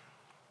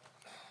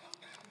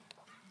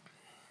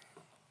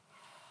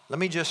 Let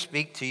me just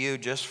speak to you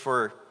just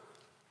for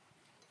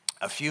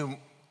a few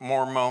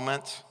more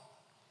moments.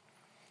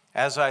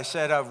 As I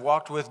said, I've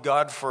walked with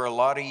God for a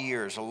lot of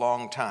years, a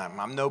long time.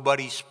 I'm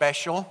nobody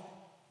special.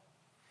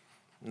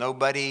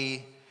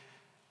 Nobody,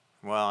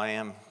 well, I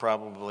am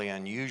probably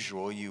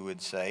unusual, you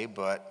would say,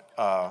 but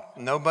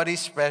nobody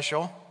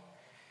special.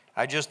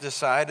 I just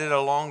decided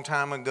a long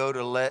time ago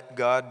to let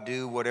God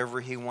do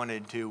whatever he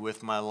wanted to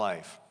with my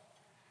life.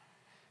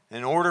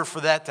 In order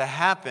for that to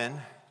happen,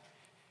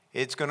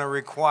 it's going to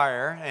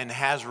require, and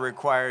has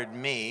required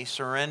me,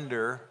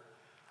 surrender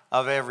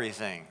of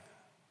everything.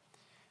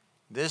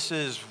 This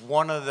is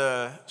one of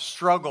the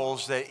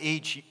struggles that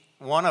each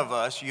one of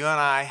us, you and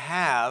I,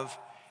 have,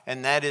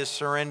 and that is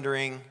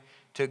surrendering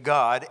to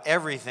God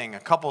everything. A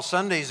couple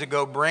Sundays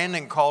ago,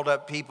 Brandon called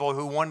up people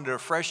who wanted a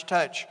fresh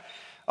touch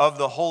of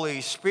the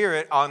Holy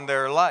Spirit on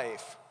their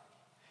life.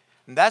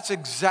 And that's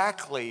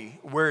exactly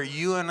where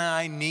you and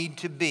I need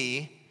to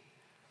be,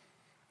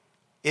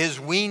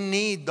 is we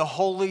need the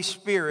Holy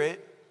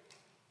Spirit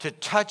to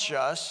touch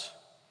us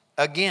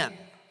again.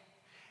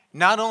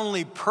 Not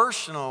only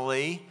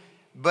personally,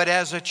 but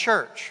as a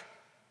church.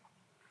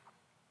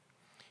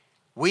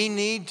 We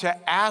need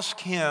to ask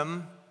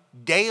him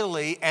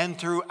daily and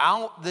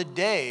throughout the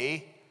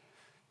day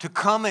to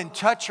come and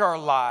touch our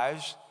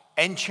lives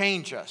and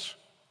change us.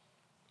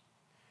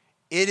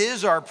 It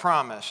is our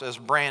promise, as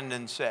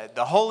Brandon said.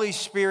 The Holy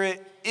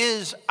Spirit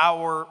is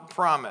our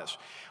promise.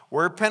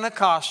 We're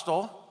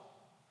Pentecostal.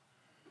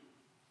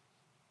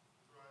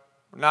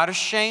 We're not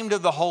ashamed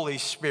of the Holy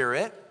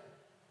Spirit.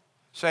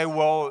 Say,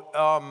 well,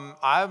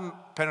 I'm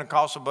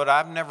Pentecostal, but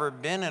I've never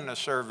been in a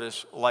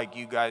service like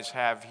you guys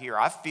have here.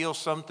 I feel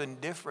something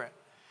different.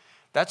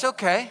 That's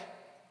okay.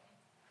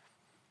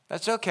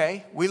 That's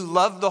okay. We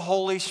love the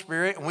Holy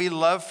Spirit, and we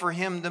love for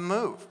him to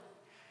move.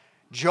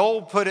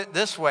 Joel put it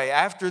this way: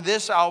 after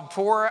this, I'll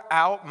pour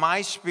out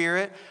my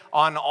Spirit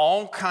on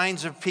all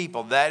kinds of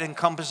people. That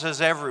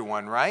encompasses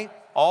everyone, right?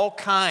 All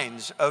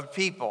kinds of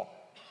people.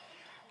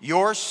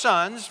 Your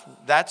sons,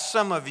 that's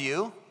some of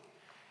you.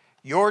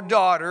 Your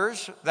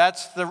daughters,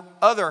 that's the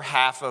other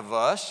half of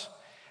us,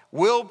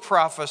 will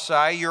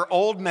prophesy. Your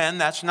old men,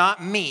 that's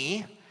not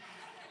me,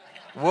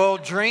 will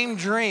dream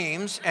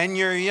dreams, and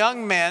your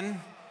young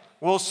men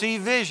will see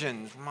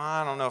visions.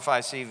 I don't know if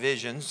I see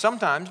visions.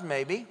 Sometimes,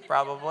 maybe,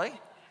 probably.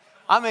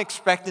 I'm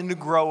expecting to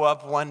grow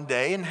up one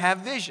day and have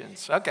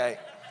visions. Okay.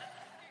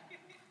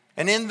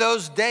 And in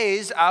those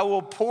days, I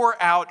will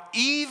pour out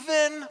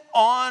even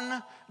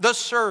on the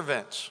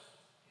servants.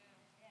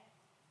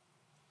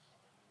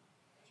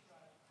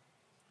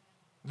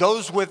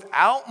 Those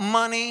without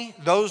money,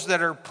 those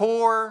that are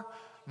poor,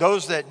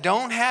 those that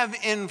don't have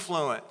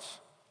influence.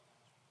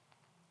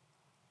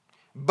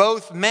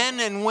 Both men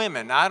and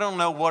women. I don't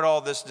know what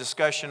all this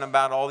discussion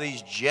about all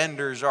these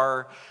genders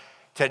are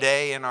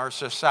today in our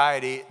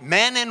society.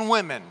 Men and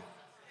women.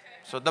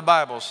 That's what the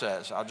Bible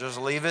says. I'll just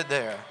leave it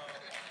there.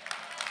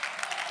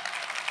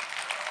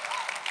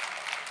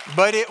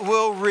 But it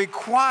will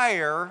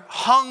require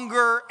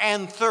hunger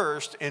and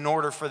thirst in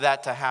order for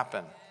that to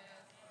happen.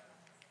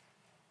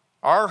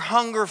 Our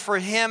hunger for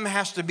Him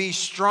has to be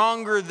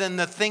stronger than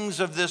the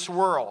things of this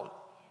world.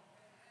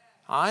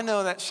 I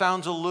know that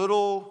sounds a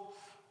little,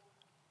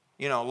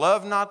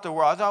 love not the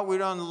world. I thought we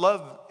don't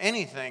love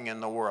anything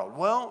in the world.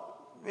 Well,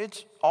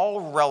 it's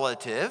all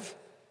relative.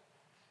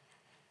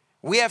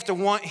 We have to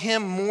want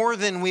Him more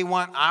than we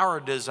want our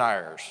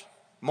desires,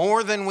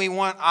 more than we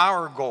want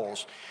our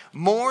goals,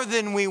 more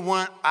than we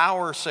want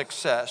our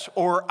success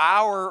or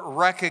our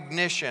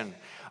recognition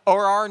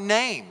or our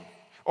name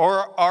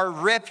or our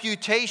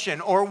reputation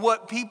or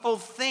what people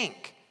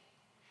think.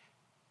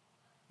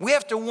 We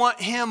have to want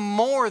Him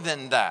more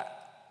than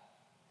that.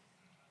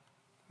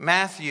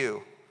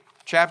 Matthew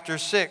chapter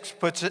 6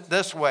 puts it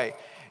this way.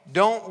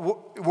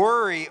 Don't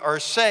worry or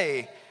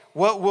say,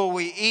 what will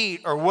we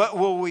eat or what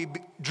will we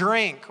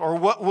drink or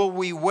what will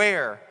we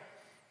wear?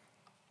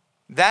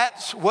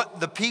 That's what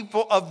the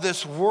people of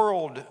this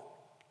world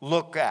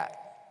look at.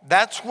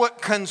 That's what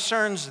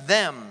concerns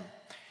them.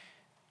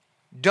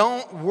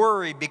 Don't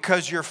worry,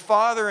 because your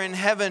Father in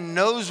heaven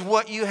knows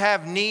what you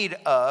have need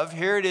of.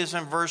 Here it is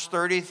in verse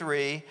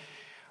 33.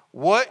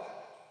 What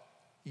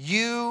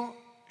you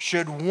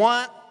should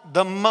want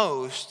the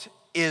most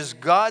is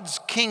God's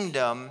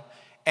kingdom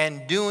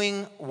and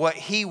doing what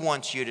He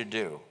wants you to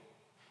do.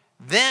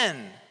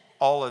 Then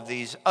all of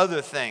these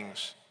other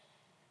things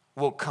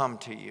will come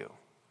to you.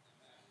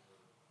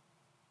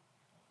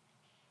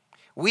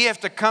 We have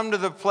to come to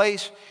the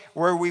place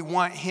where we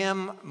want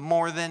Him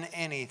more than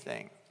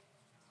anything.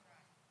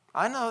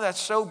 I know that's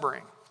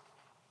sobering.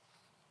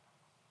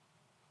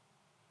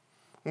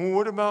 Well,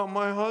 what about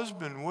my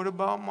husband? What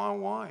about my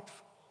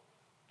wife?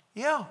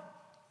 Yeah,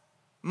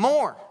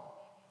 more.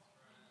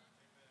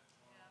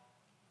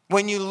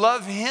 When you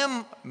love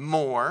Him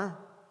more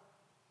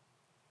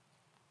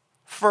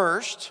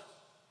first,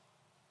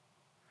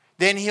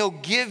 then He'll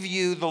give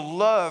you the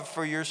love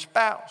for your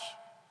spouse.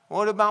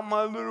 What about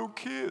my little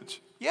kids?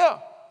 Yeah.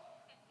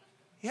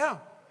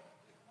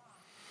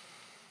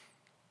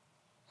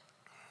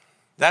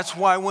 That's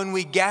why when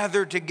we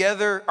gather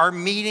together, our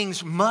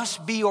meetings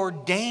must be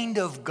ordained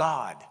of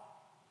God.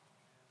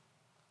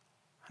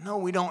 I know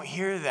we don't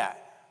hear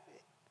that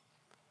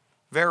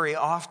very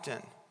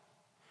often.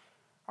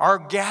 Our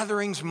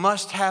gatherings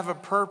must have a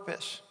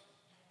purpose.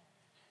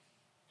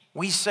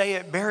 We say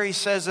it, Barry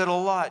says it a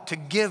lot, to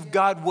give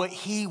God what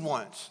He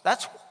wants.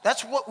 That's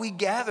what we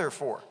gather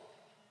for.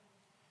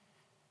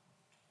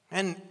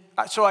 And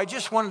so I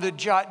just wanted to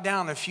jot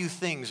down a few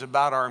things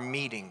about our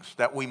meetings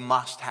that we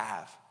must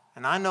have.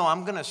 And I know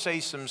I'm going to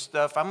say some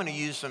stuff, I'm going to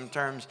use some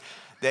terms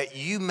that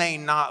you may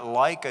not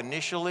like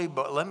initially,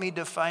 but let me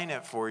define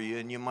it for you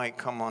and you might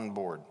come on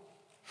board.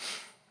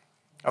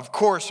 Of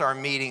course, our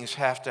meetings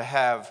have to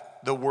have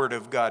the Word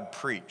of God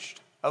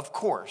preached. Of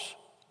course.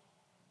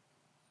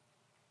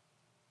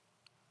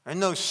 There's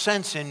no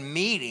sense in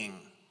meeting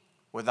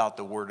without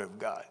the Word of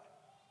God.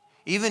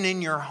 Even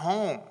in your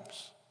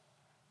homes,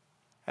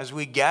 as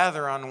we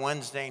gather on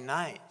Wednesday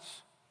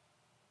nights,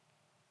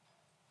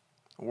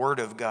 the Word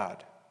of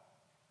God.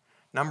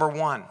 Number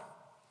one,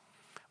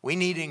 we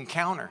need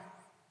encounter.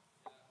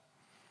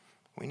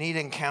 We need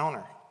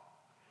encounter.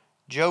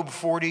 Job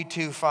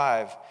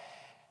 42:5.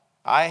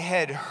 I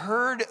had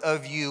heard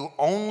of you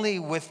only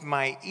with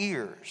my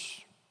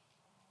ears,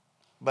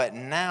 but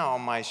now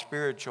my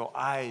spiritual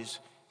eyes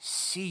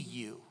see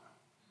you.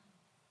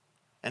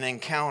 An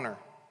encounter.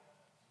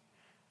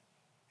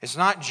 It's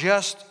not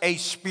just a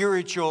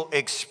spiritual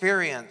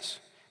experience,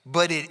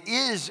 but it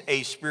is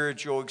a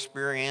spiritual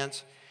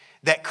experience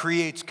that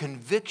creates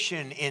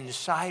conviction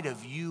inside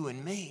of you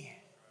and me.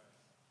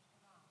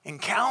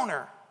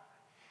 Encounter.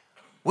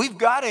 We've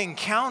got to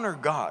encounter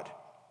God.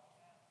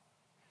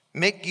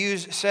 Mick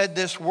Hughes said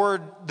this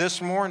word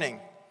this morning.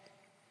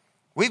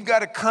 We've got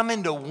to come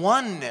into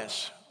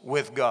oneness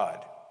with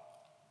God.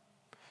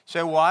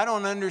 Say, well, I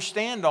don't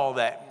understand all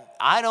that.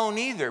 I don't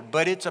either,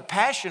 but it's a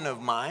passion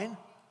of mine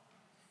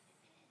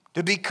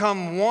to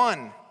become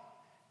one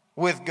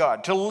with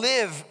God, to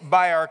live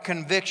by our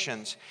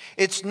convictions.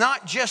 It's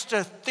not just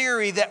a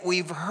theory that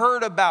we've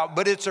heard about,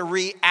 but it's a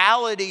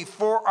reality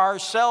for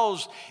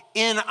ourselves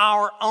in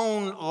our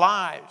own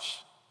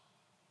lives.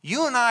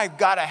 You and I have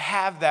got to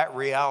have that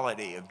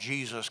reality of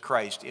Jesus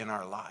Christ in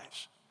our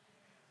lives.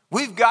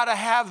 We've got to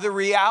have the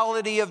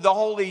reality of the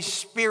Holy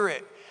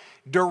Spirit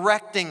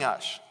directing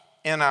us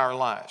in our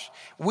lives.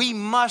 We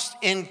must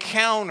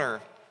encounter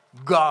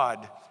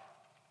God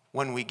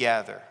when we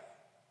gather.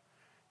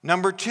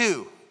 Number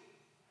 2,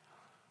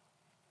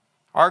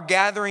 our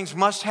gatherings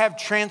must have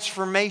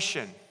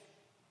transformation.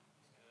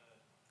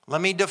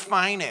 Let me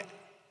define it.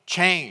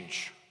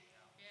 Change.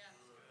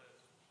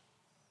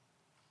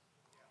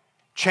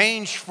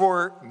 Change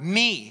for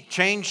me.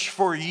 Change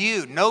for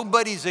you.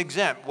 Nobody's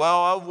exempt.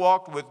 Well, I've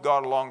walked with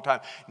God a long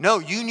time. No,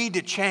 you need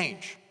to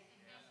change.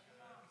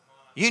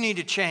 You need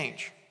to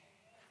change.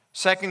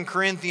 2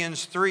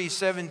 Corinthians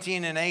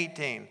 3:17 and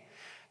 18.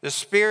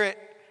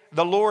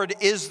 The Lord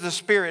is the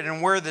Spirit,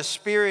 and where the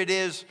Spirit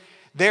is,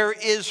 there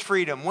is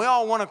freedom. We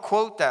all want to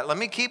quote that. Let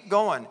me keep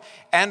going.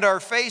 And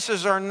our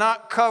faces are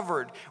not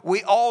covered.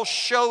 We all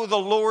show the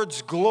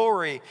Lord's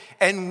glory,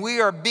 and we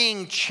are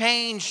being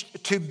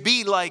changed to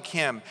be like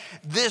Him.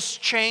 This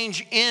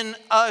change in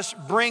us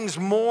brings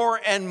more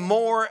and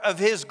more of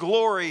His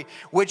glory,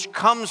 which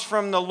comes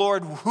from the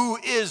Lord, who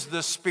is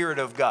the Spirit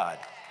of God.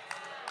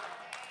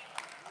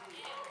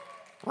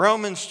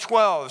 Romans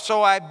 12.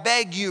 So I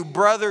beg you,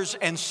 brothers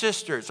and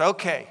sisters.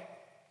 Okay.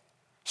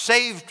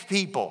 Saved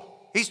people.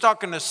 He's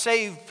talking to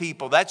saved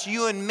people. That's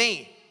you and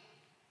me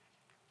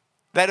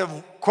that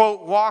have,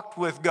 quote, walked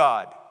with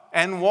God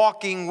and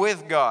walking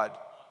with God.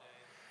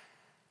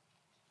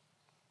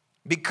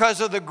 Because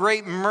of the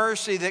great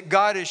mercy that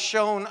God has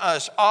shown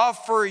us,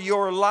 offer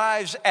your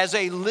lives as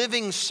a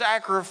living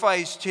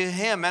sacrifice to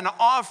Him, an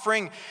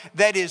offering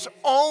that is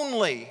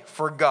only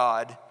for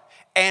God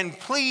and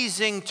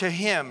pleasing to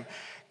Him.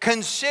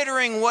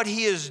 Considering what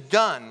He has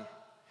done,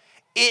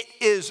 it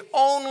is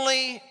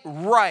only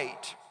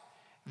right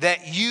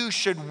that you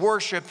should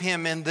worship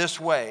Him in this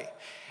way.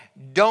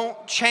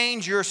 Don't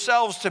change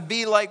yourselves to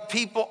be like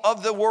people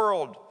of the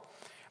world,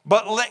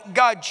 but let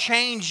God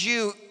change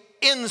you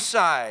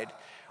inside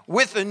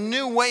with a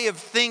new way of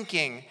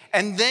thinking,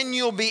 and then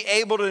you'll be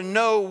able to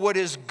know what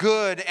is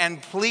good and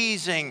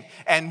pleasing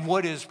and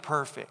what is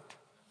perfect.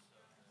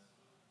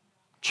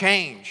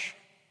 Change.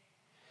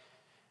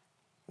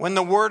 When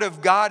the Word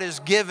of God is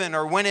given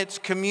or when it's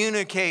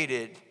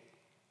communicated,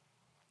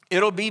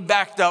 it'll be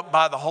backed up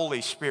by the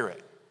Holy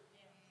Spirit.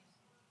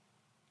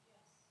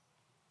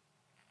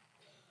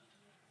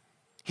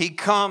 He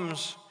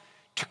comes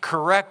to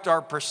correct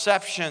our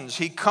perceptions.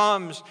 He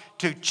comes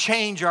to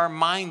change our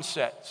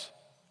mindsets.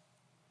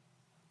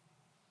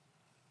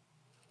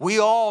 We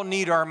all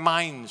need our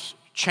minds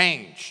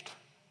changed.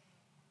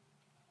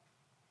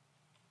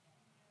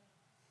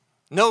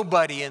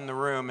 Nobody in the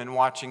room and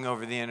watching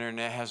over the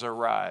internet has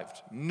arrived.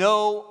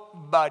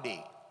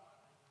 Nobody.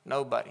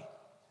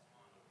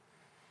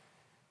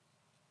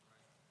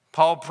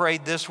 Paul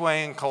prayed this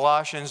way in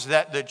Colossians,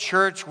 that the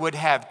church would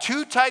have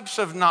 2 types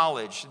of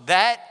knowledge,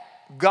 that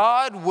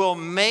God will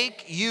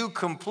make you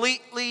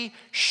completely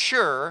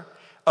sure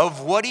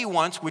of what He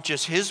wants, which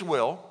is His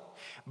will,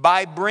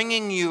 by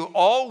bringing you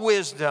all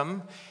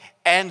wisdom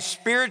and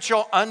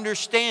spiritual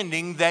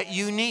understanding that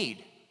you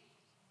need.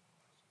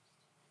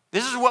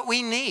 This is what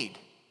we need.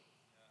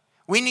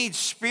 We need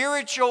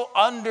spiritual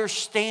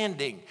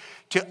understanding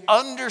to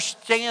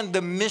understand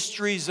the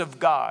mysteries of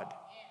God,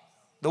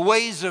 the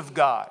ways of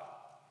God,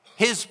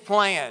 His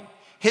plan,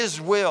 His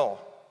will.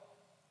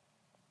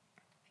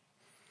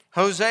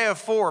 Hosea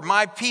 4,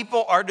 my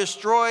people are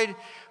destroyed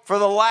for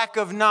the lack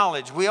of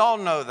knowledge. We all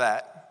know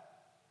that.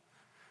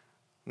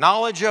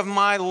 Knowledge of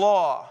my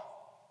law,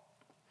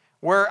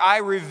 where I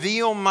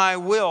reveal my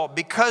will,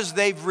 because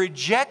they've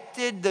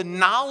rejected the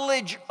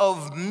knowledge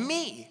of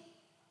me.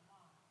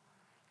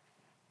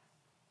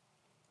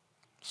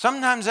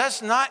 Sometimes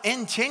that's not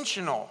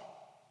intentional.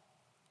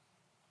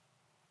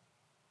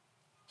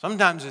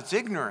 Sometimes it's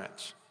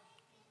ignorance.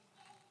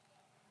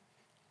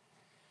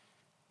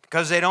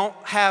 Because they don't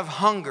have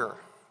hunger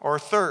or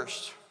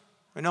thirst.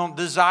 They don't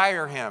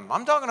desire Him.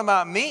 I'm talking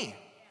about me.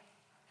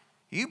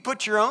 You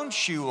put your own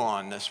shoe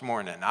on this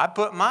morning. I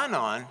put mine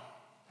on.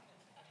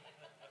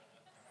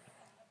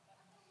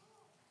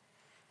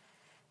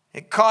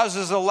 It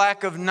causes a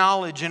lack of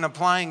knowledge in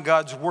applying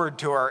God's word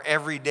to our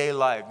everyday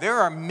life. There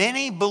are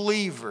many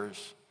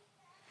believers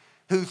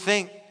who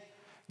think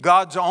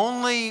God's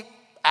only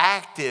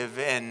active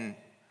in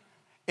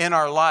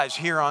our lives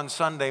here on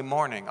Sunday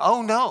morning.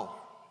 Oh no.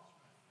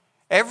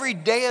 Every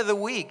day of the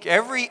week,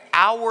 every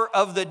hour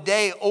of the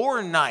day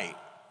or night,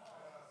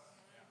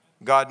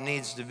 God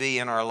needs to be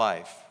in our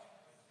life.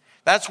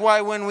 That's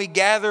why when we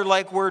gather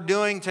like we're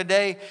doing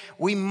today,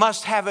 we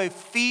must have a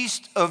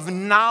feast of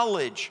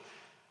knowledge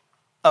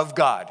of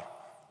God.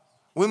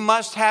 We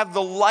must have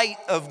the light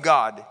of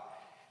God,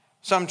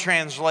 some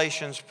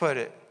translations put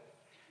it.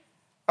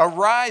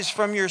 Arise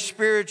from your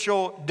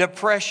spiritual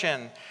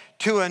depression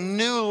to a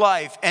new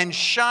life and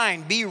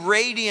shine. Be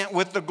radiant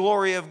with the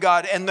glory of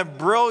God and the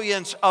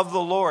brilliance of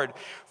the Lord.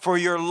 For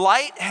your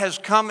light has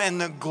come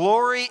and the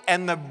glory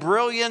and the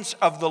brilliance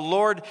of the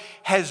Lord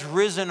has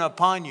risen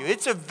upon you.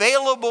 It's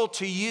available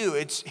to you.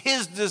 It's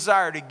His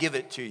desire to give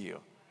it to you.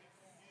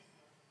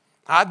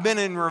 I've been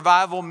in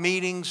revival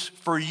meetings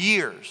for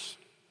years.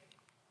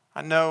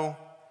 I know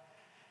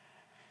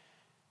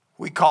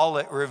we call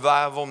it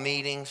revival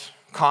meetings,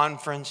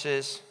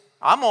 conferences.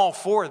 I'm all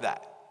for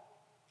that.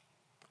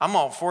 I'm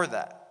all for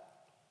that.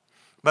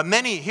 But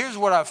here's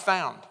what I've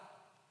found.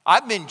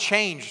 I've been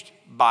changed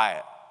by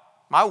it.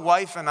 My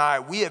wife and I,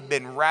 we have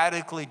been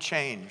radically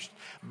changed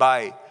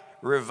by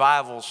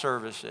revival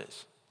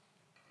services.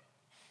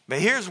 But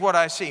here's what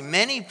I see.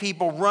 Many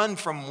people run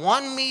from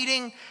one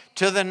meeting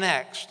to the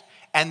next,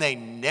 and they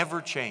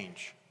never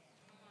change.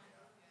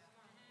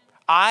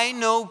 I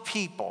know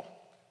people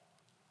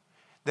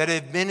that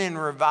have been in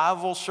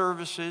revival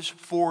services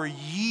for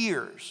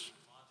years,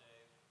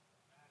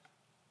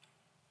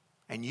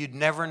 and you'd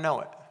never know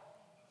it.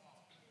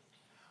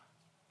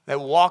 They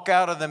walk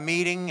out of the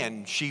meeting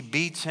and she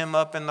beats him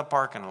up in the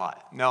parking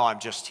lot. No, I'm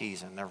just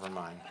teasing. Never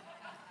mind.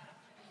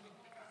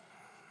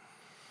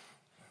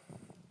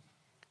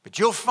 But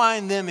you'll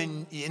find them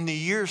in the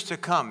years to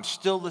come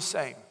still the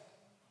same.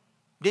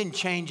 Didn't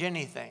change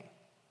anything.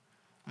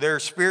 Their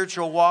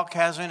spiritual walk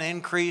hasn't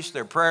increased.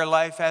 Their prayer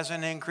life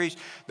hasn't increased.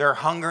 Their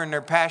hunger and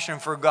their passion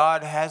for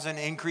God hasn't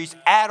increased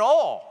at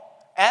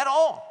all. At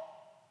all.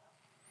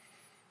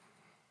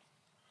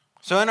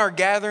 So in our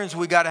gatherings,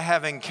 we got to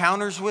have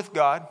encounters with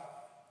God,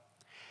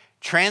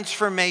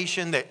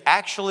 transformation that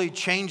actually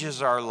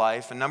changes our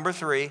life. And number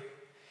 3,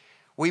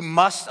 we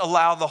must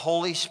allow the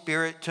Holy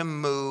Spirit to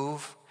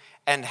move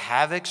and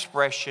have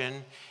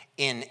expression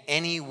in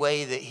any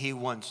way that He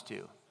wants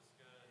to.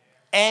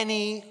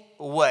 Any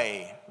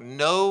way,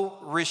 no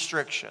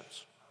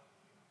restrictions.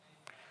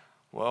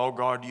 Well,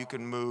 God, you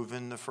can move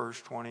in the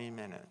first 20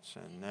 minutes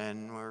and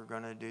then we're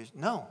going to do...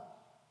 No,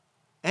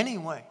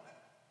 anyway.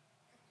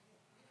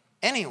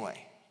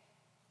 Anyway.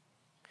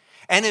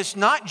 And it's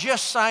not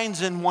just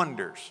signs and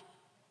wonders.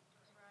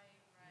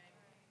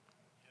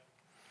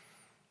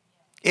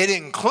 It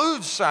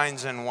includes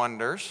signs and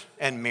wonders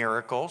and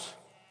miracles.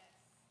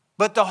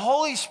 But the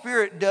Holy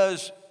Spirit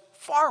does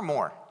far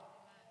more.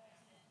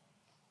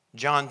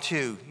 John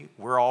 2,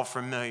 we're all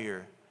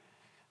familiar.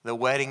 The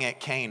wedding at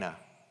Cana.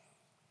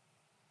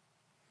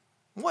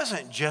 It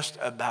wasn't just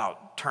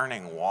about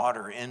turning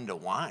water into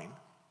wine.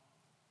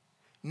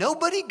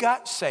 Nobody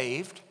got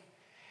saved.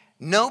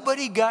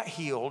 Nobody got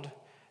healed.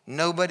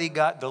 Nobody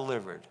got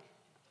delivered.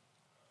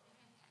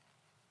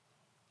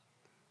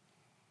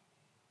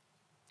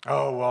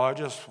 Oh, well, I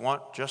just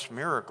want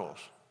miracles.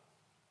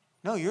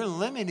 No, you're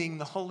limiting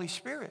the Holy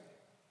Spirit.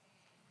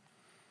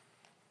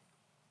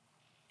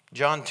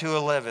 John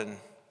 2:11.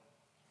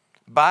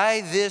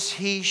 By this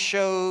He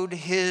showed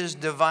His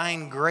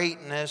divine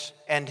greatness,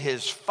 and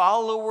His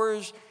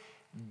followers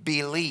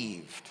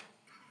believed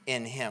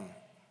in Him.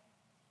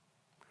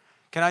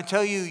 Can I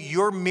tell you,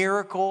 your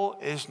miracle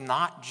is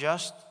not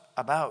just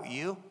about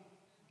you.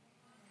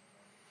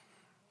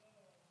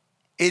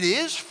 It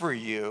is for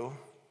you,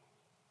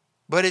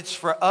 but it's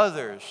for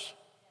others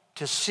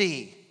to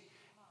see,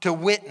 to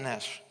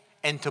witness,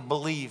 and to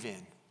believe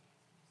in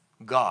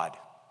God.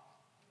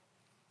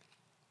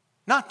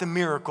 Not the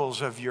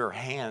miracles of your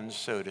hands,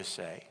 so to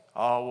say.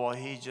 Oh, well,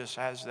 he just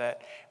has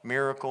that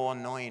miracle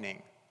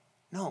anointing.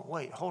 No,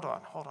 wait, hold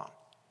on.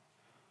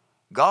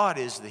 God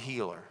is the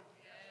healer.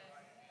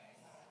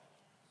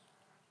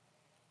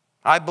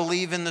 I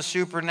believe in the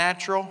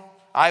supernatural.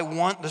 I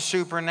want the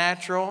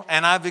supernatural,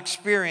 and I've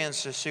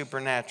experienced the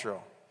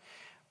supernatural.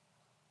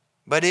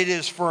 But it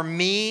is for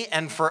me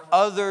and for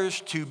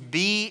others to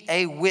be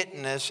a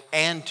witness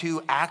and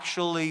to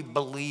actually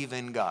believe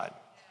in God.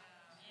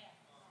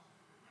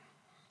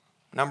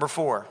 Number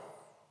 4,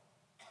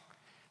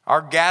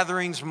 our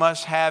gatherings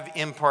must have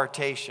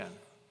impartation.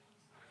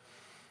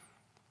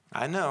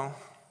 I know.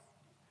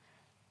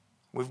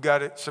 We've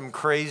got some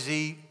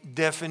crazy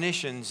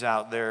definitions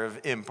out there of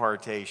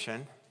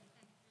impartation.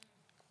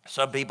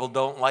 Some people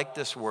don't like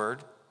this word.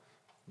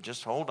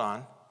 Just hold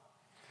on.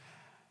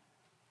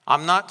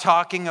 I'm not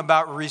talking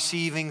about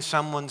receiving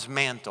someone's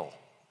mantle.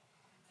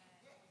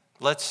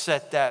 Let's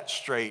set that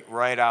straight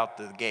right out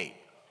the gate.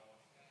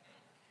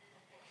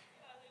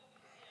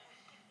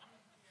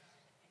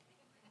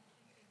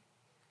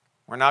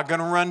 We're not going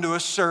to run to a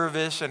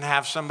service and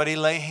have somebody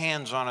lay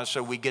hands on us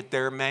so we get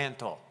their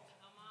mantle.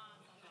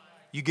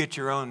 You get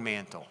your own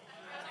mantle.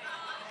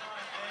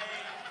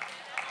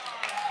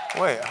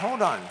 Wait,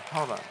 hold on.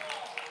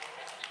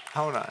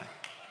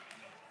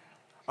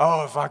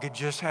 Oh, if I could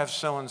just have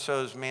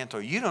so-and-so's mantle.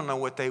 You don't know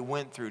what they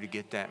went through to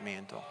get that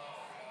mantle.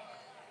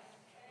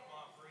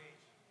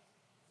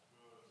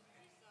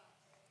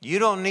 You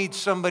don't need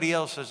somebody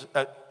else's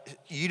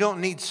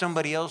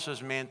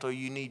mantle.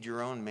 You need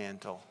your own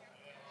mantle.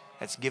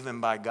 That's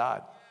given by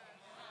God.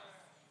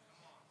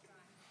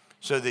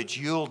 So that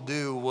you'll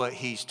do what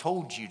He's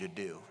told you to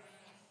do.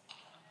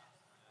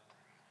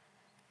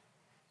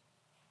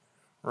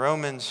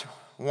 Romans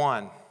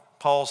 1,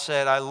 Paul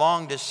said, I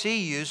long to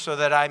see you so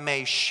that I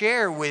may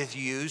share with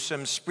you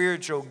some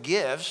spiritual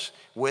gifts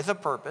with a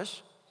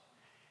purpose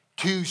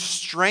to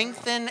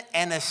strengthen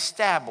and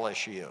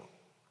establish you.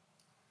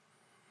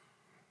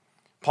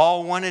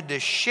 Paul wanted to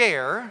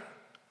share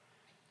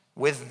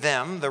with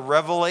them the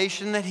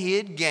revelation that he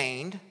had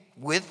gained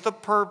with the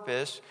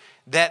purpose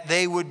that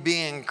they would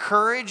be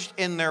encouraged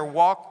in their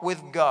walk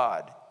with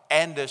God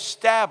and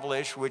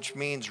established, which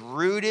means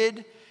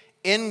rooted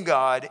in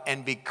God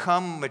and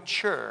become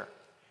mature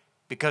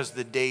because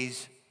the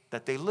days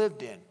that they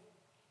lived in,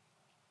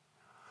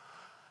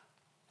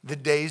 the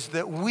days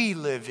that we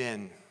live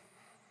in,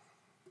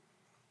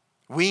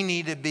 we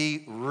need to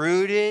be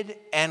rooted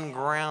and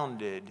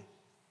grounded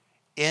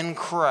in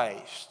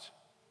Christ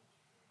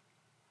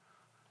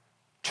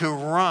to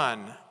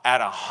run at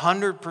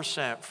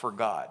 100% for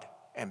God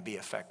and be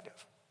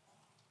effective.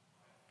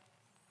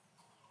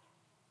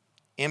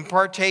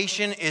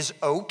 Impartation is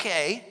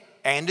okay,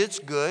 and it's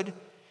good,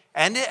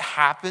 and it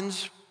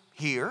happens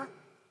here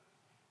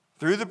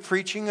through the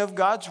preaching of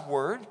God's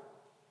word.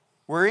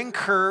 We're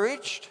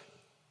encouraged,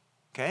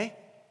 okay?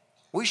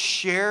 We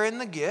share in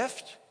the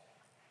gift.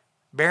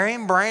 Barry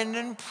and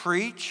Brandon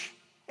preach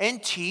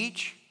and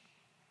teach,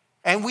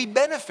 and we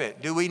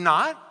benefit, do we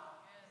not?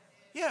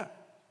 Yeah,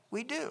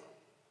 we do.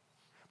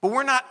 But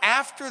we're not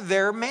after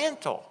their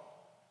mantle.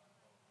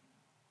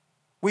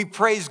 We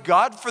praise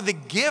God for the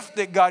gift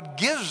that God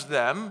gives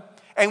them,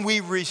 and we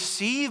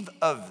receive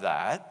of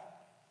that.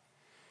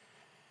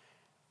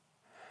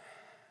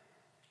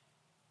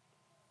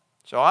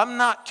 So I'm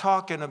not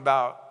talking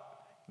about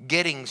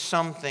getting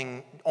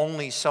something,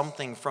 only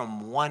something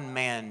from one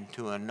man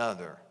to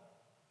another.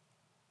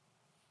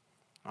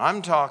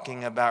 I'm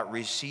talking about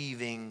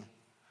receiving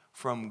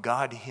from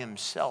God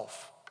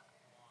Himself.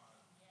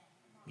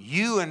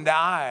 You and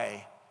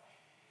I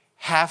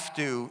have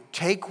to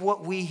take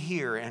what we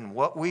hear and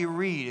what we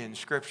read in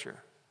Scripture,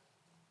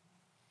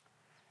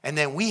 and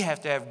then we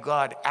have to have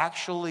God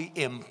actually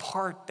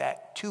impart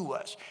that to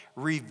us,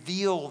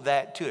 reveal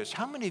that to us.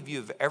 How many of you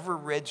have ever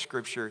read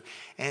Scripture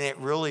and it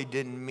really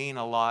didn't mean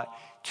a lot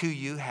to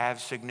you,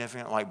 have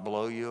significant, like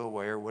blow you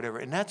away or whatever?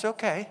 And that's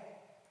okay.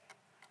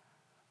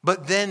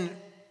 But then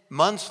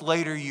months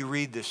later, you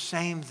read the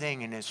same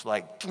thing, and it's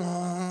like,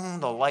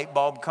 the light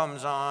bulb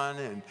comes on,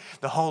 and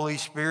the Holy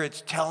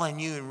Spirit's telling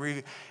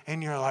you,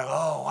 and you're like,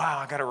 oh, wow,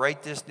 I got to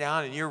write this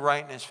down, and you're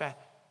writing as fast.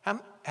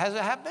 Has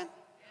it happened?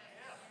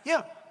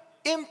 Yeah.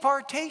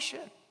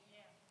 Impartation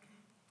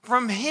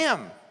from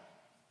Him.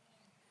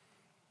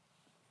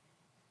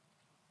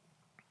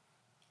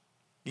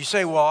 You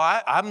say,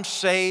 well, I'm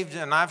saved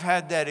and I've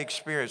had that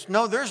experience.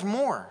 No, there's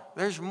more.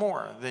 There's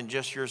more than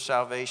just your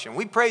salvation.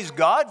 We praise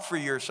God for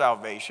your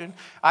salvation.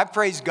 I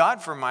praise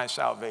God for my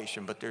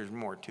salvation, but there's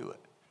more to it.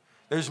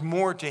 There's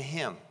more to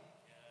Him.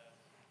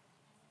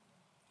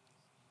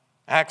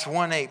 Acts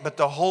 1:8, but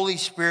the Holy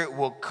Spirit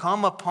will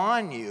come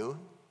upon you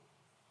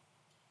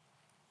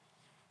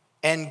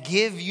and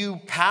give you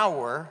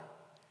power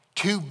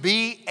to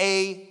be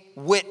a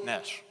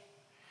witness.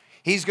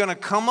 He's going to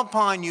come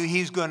upon you.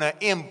 He's going to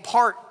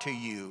impart to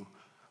you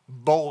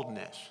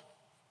boldness.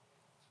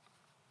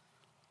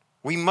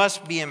 We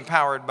must be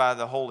empowered by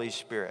the Holy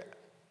Spirit.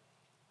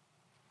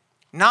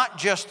 Not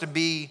just to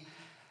be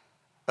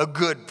a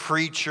good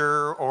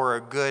preacher or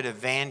a good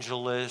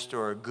evangelist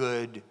or a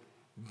good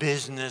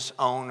business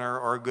owner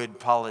or a good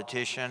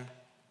politician.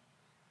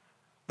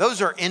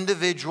 Those are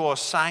individual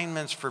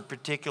assignments for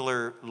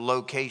particular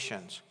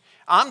locations.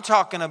 I'm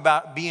talking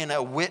about being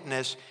a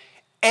witness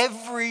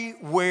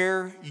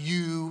everywhere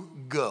you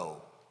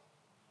go.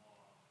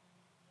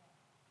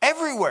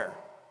 Everywhere.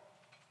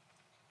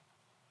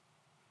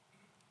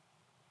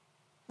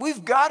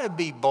 We've got to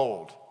be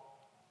bold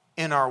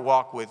in our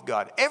walk with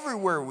God.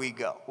 Everywhere we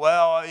go.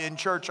 Well, in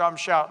church I'm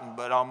shouting,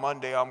 but on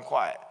Monday I'm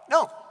quiet.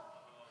 No.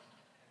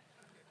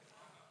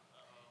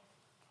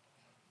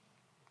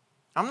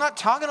 I'm not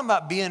talking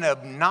about being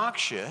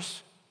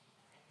obnoxious.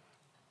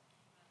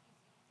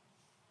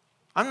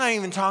 I'm not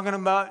even talking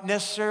about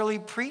necessarily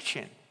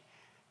preaching.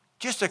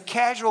 Just a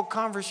casual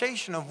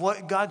conversation of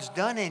what God's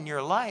done in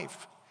your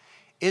life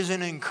is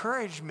an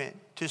encouragement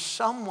to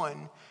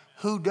someone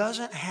who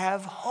doesn't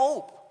have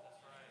hope.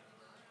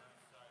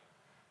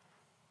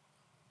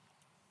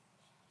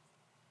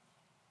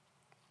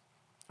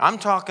 I'm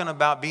talking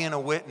about being a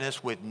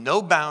witness with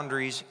no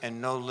boundaries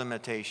and no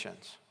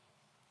limitations.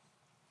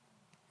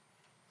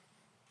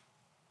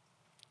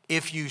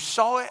 If you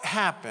saw it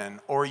happen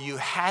or you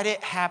had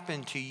it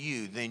happen to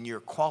you, then you're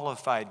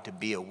qualified to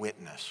be a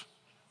witness.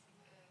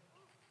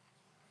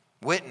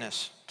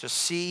 Witness, to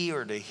see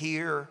or to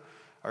hear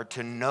or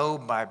to know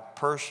by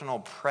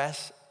personal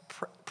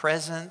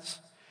presence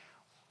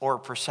or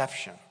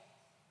perception.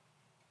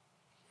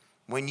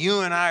 When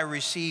you and I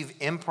receive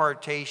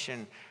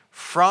impartation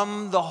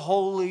from the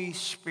Holy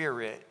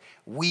Spirit,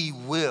 we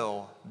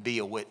will be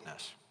a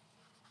witness.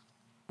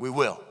 We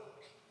will.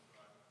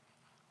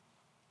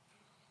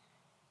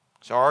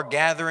 So our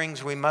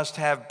gatherings, we must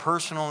have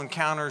personal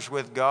encounters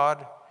with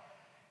God.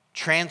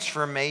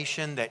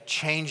 transformation that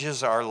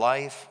changes our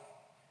life.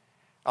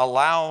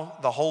 Allow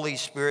the Holy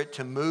Spirit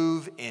to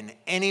move in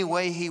any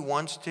way He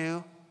wants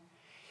to.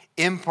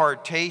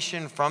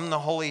 Impartation from the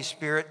Holy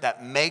Spirit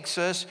that makes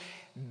us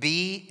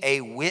be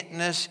a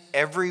witness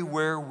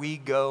everywhere we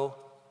go.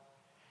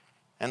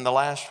 And the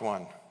last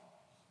one,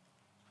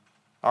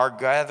 our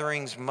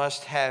gatherings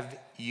must have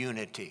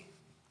unity.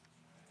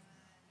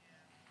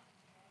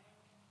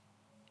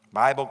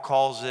 Bible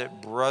calls it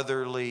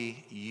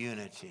brotherly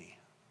unity,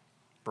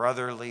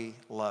 brotherly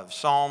love.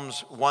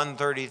 Psalms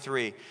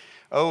 133.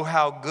 Oh,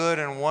 how good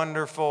and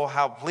wonderful,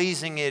 how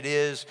pleasing it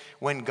is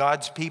when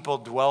God's people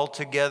dwell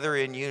together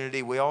in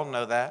unity. We all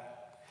know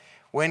that.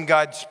 When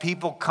God's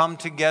people come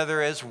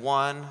together as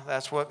one,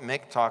 that's what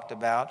Mick talked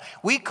about.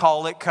 We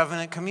call it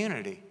covenant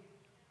community.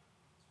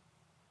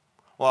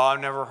 Well,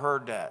 I've never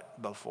heard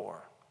that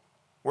before.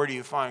 Where do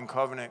you find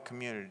covenant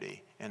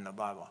community in the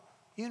Bible?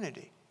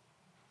 Unity.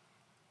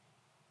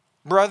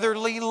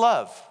 Brotherly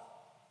love.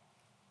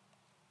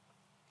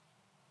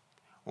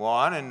 Well,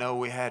 I didn't know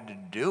we had to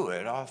do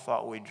it. I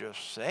thought we'd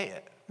just say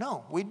it.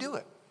 No, we do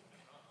it.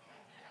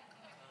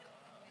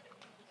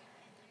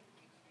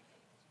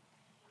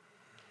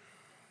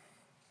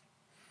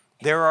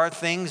 There are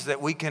things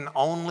that we can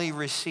only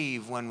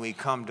receive when we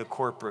come to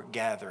corporate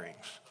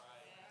gatherings.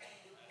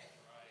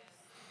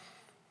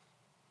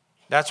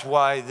 That's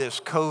why this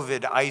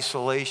COVID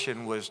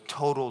isolation was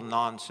total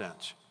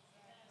nonsense.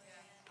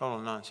 Total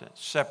nonsense,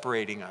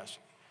 separating us.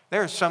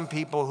 There are some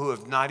people who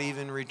have not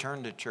even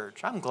returned to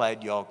church. I'm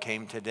glad y'all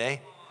came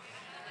today.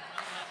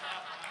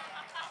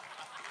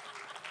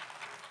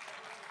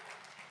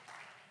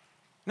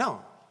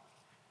 No,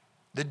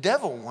 the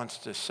devil wants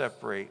to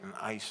separate and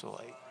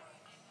isolate.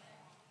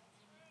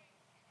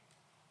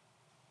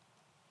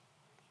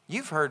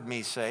 You've heard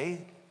me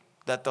say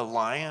that the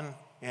lion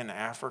in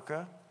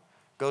Africa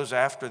goes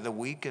after the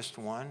weakest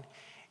one,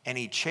 and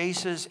he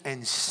chases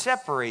and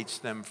separates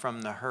them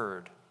from the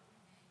herd.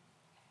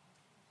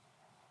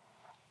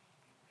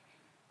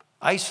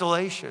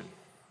 Isolation.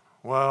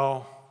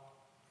 Well,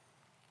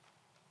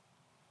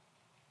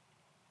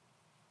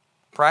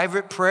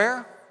 private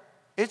prayer,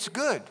 it's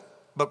good,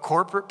 but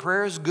corporate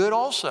prayer is good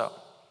also.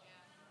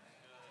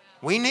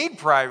 We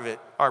need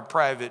our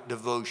private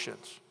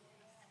devotions,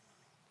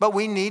 but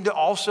we need to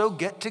also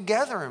get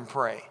together and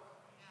pray.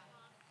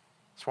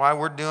 That's why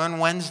we're doing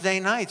Wednesday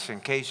nights,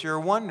 in case you're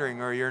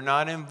wondering or you're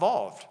not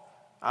involved.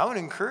 I would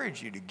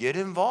encourage you to get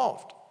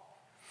involved.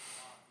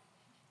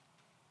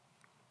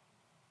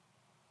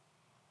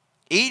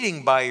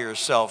 Eating by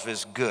yourself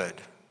is good,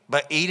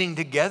 but eating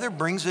together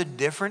brings a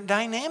different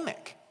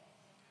dynamic.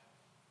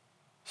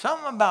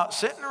 Something about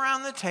sitting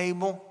around the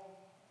table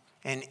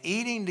and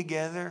eating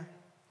together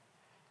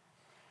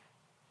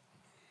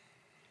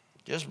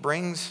just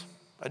brings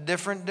a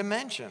different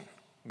dimension.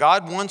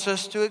 God wants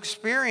us to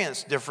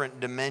experience different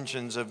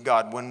dimensions of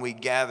God when we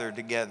gather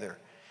together.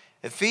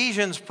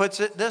 Ephesians puts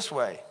it this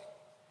way.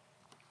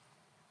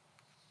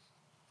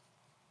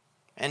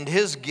 And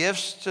his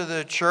gifts to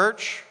the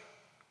church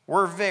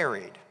were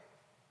varied.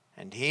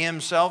 And he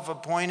himself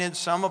appointed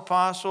some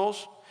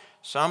apostles,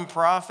 some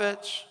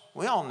prophets.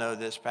 We all know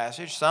this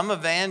passage. Some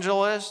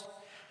evangelists,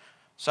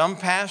 some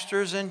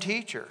pastors and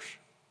teachers,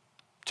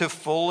 to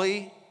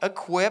fully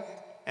equip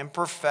and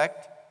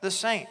perfect the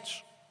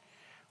saints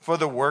for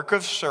the work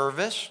of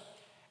service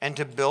and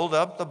to build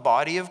up the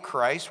body of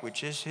Christ,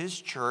 which is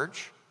his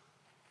church.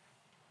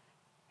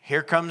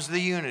 Here comes the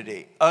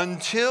unity.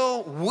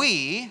 Until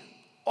we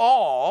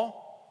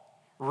all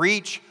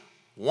reach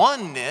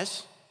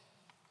oneness.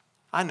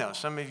 I know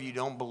some of you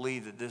don't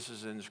believe that this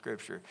is in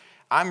Scripture.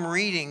 I'm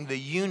reading the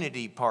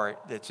unity part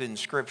that's in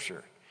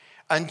Scripture.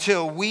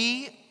 Until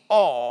we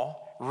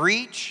all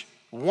reach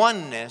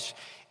oneness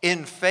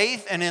in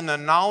faith and in the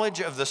knowledge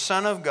of the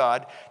Son of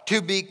God,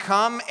 to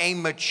become a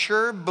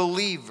mature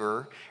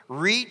believer,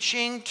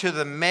 reaching to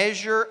the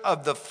measure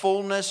of the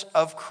fullness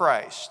of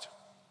Christ.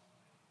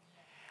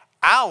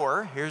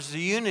 Here's the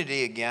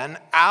unity again,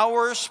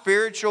 our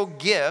spiritual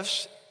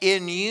gifts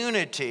in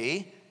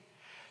unity,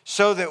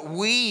 so that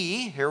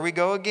we, here we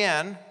go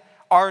again,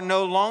 are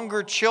no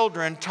longer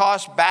children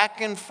tossed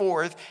back and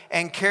forth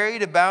and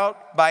carried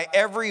about by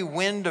every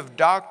wind of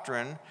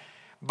doctrine,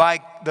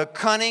 by the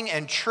cunning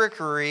and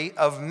trickery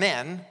of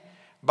men,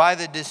 by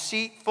the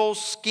deceitful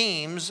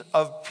schemes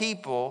of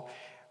people,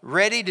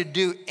 ready to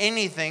do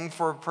anything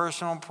for a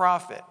personal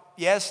profit.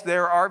 Yes,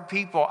 there are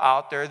people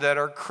out there that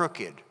are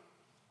crooked,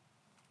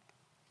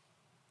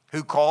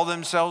 who call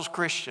themselves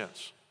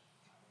Christians,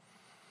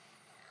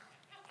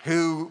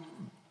 who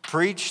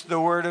preach the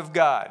Word of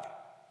God.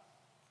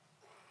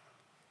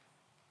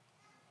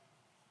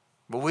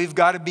 But we've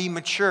got to be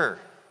mature.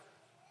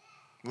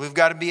 We've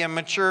got to be a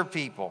mature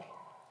people.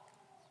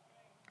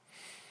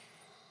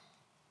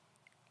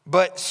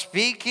 But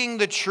speaking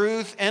the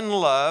truth in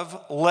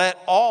love,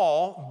 let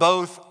all,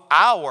 both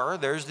our,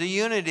 there's the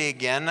unity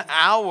again,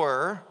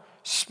 our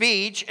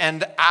speech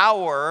and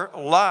our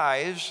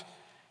lives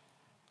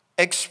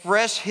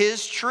express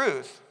his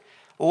truth.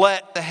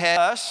 Let the head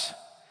us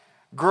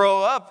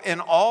grow up in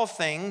all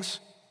things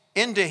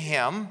into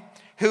him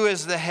who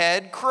is the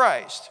head,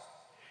 Christ.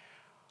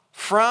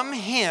 From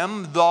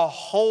him, the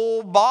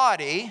whole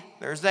body,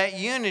 there's that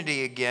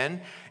unity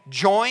again,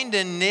 joined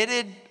and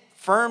knitted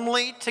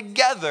firmly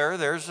together,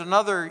 there's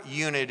another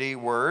unity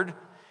word,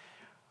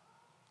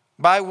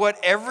 by what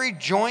every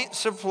joint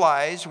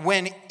supplies,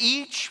 when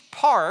each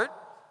part,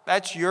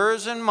 that's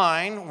yours and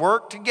mine,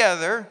 work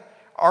together,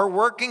 are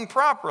working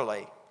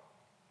properly.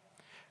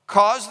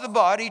 Cause the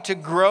body to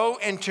grow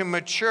and to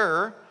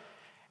mature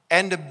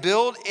and to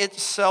build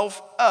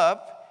itself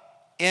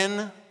up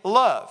in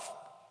love.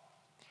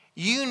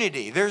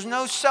 Unity. There's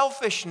no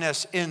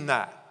selfishness in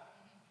that.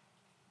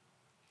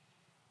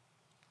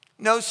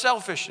 No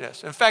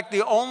selfishness. In fact,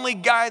 the only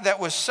guy that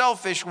was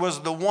selfish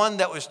was the one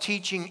that was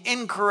teaching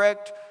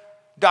incorrect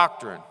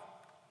doctrine,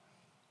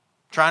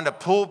 trying to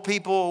pull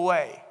people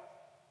away.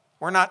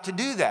 We're not to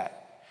do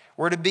that.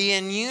 We're to be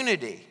in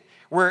unity,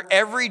 where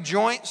every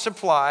joint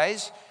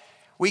supplies.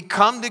 We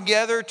come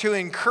together to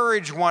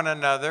encourage one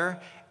another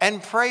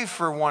and pray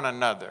for one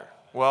another.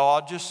 Well,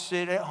 I'll just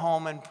sit at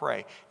home and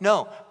pray.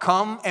 No,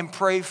 come and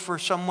pray for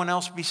someone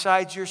else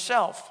besides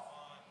yourself.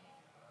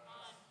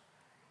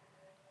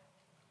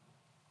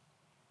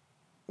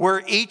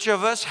 Where each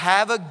of us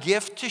have a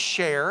gift to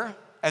share,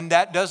 and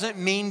that doesn't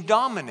mean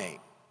dominate.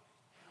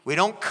 We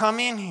don't come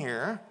in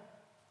here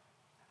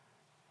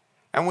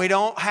and we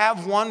don't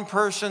have one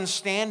person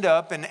stand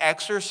up and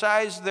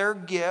exercise their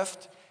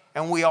gift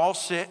and we all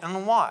sit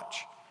and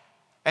watch.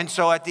 And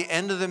so at the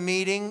end of the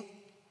meeting,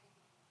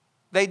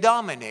 they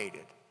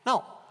dominated.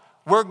 No,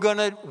 we're going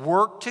to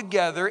work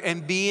together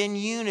and be in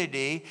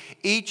unity,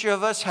 each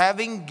of us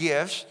having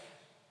gifts,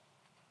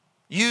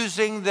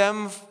 using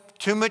them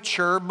to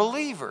mature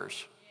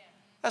believers.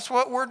 That's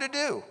what we're to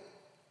do.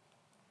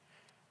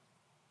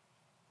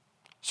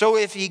 So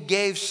if he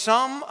gave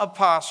some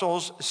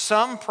apostles,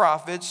 some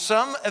prophets,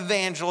 some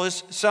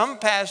evangelists, some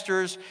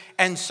pastors,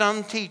 and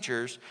some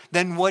teachers,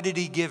 then what did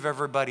he give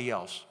everybody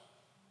else?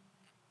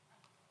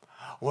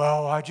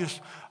 Well, I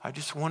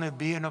just want to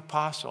be an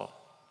apostle.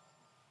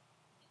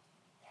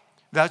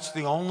 That's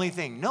the only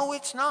thing. No,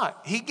 it's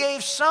not. He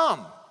gave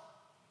some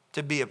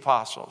to be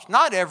apostles,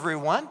 not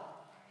everyone.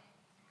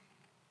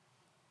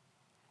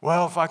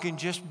 Well, if I can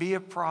just be a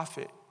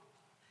prophet.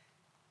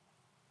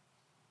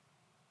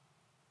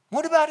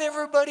 What about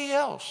everybody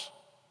else?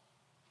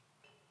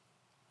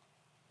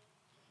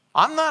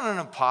 I'm not an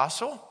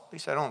apostle. At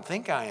least I don't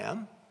think I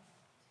am.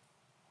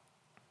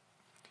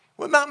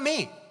 What about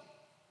me?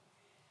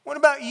 What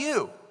about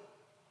you?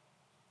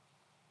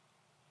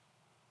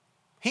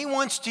 He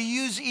wants to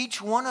use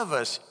each one of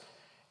us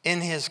in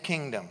his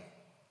kingdom.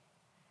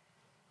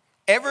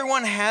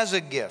 Everyone has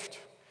a gift.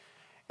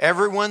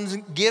 Everyone's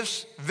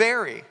gifts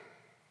vary.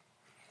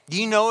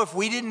 Do you know if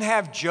we didn't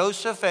have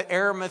Joseph at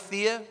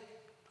Arimathea,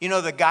 you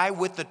know, the guy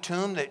with the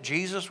tomb that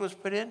Jesus was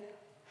put in,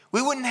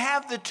 we wouldn't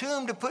have the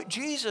tomb to put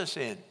Jesus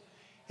in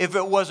if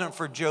it wasn't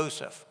for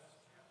Joseph.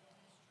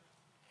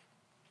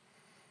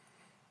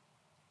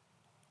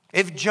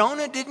 If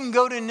Jonah didn't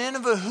go to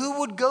Nineveh, who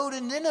would go to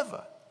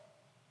Nineveh?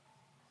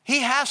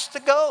 He has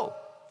to go.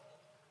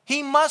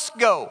 He must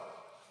go.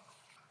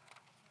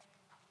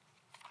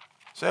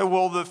 Say,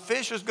 well, the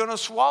fish is going to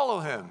swallow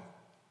him.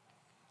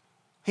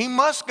 He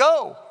must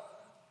go.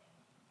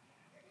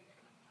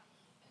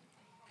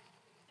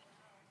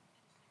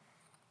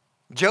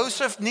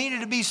 Joseph needed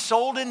to be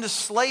sold into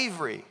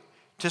slavery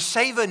to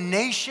save a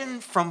nation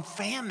from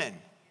famine.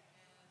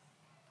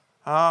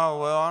 Oh,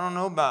 well, I don't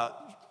know about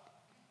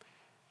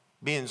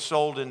being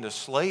sold into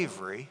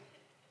slavery.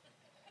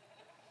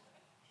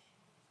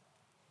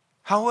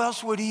 How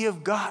else would he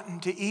have gotten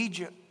to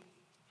Egypt?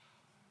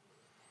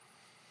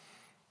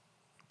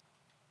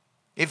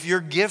 If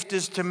your gift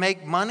is to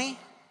make money,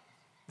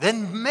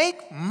 then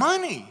make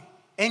money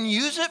and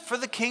use it for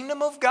the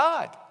kingdom of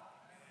God.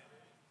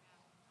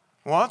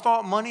 Well, I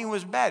thought money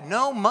was bad.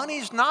 No,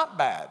 money's not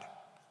bad.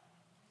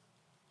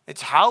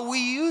 It's how we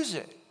use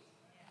it.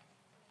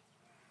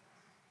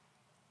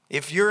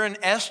 If you're an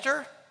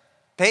Esther,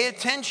 pay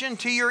attention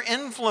to your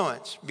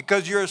influence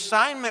because your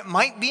assignment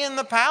might be in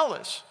the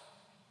palace.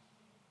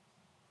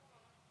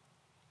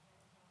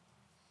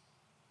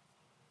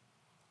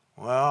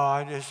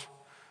 Well,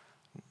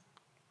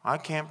 I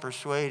can't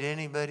persuade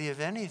anybody of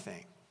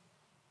anything.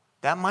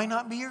 That might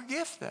not be your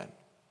gift then.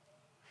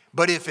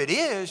 But if it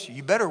is,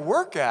 you better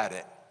work at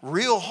it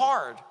real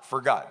hard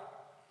for God.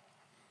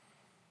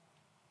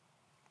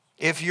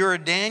 If you're a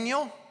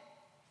Daniel,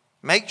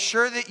 make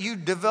sure that you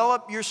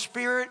develop your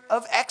spirit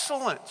of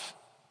excellence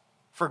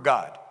for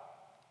God.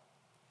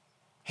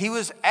 He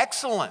was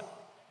excellent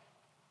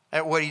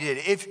at what he did.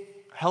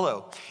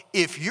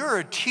 If you're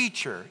a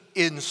teacher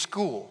in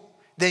school,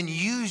 then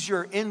use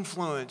your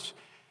influence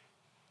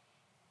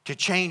to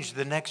change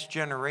the next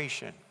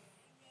generation.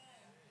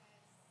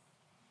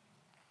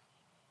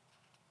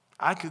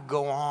 I could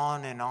go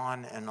on and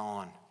on and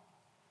on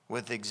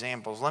with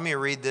examples. Let me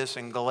read this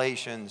in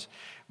Galatians.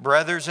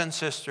 Brothers and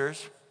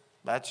sisters,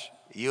 that's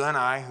you and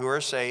I who are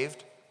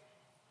saved.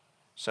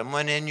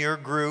 Someone in your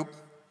group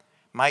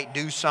might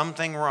do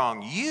something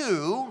wrong.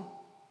 You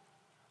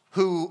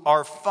who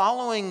are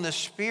following the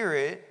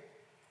Spirit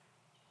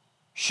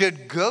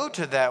should go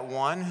to that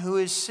one who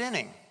is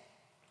sinning.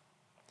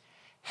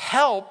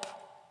 Help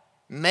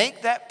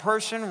make that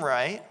person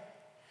right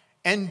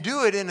and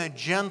do it in a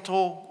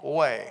gentle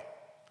way.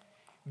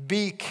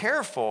 Be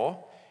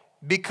careful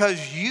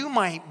because you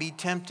might be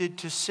tempted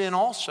to sin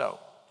also.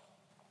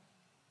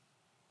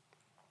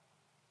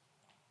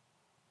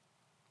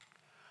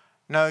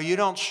 No, you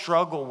don't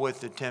struggle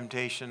with the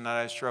temptation that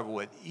I struggle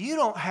with. You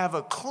don't have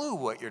a clue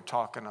what you're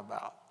talking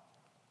about.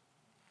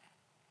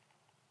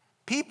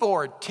 People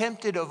are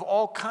tempted of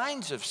all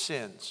kinds of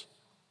sins.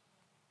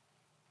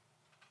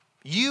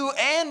 You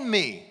and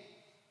me.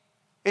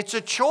 It's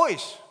a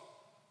choice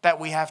that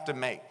we have to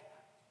make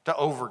to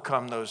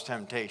overcome those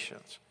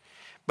temptations.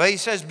 But he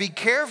says, be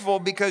careful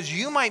because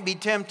you might be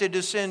tempted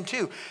to sin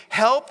too.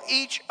 Help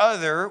each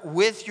other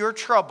with your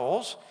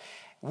troubles.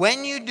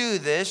 When you do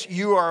this,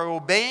 you are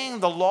obeying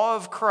the law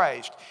of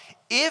Christ.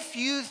 If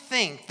you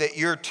think that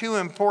you're too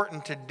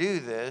important to do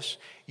this,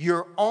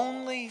 you're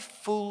only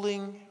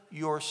fooling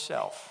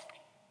yourself.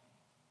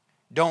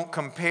 Don't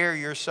compare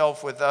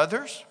yourself with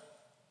others.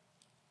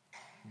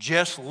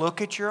 Just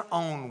look at your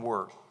own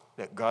work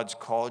that God's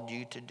called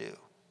you to do.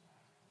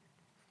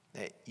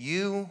 That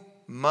you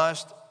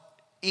must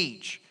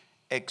each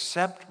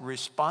accept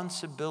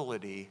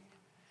responsibility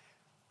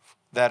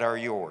that are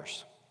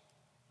yours.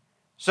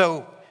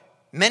 So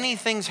many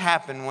things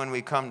happen when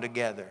we come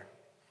together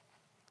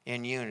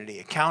in unity.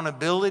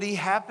 Accountability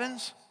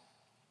happens.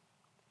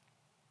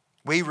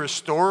 We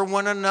restore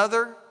one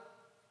another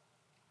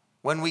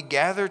when we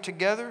gather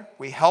together.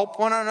 We help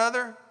one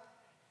another.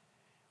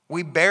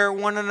 We bear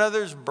one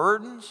another's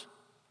burdens,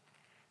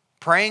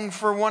 praying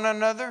for one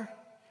another.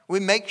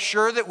 We make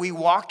sure that we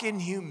walk in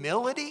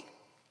humility.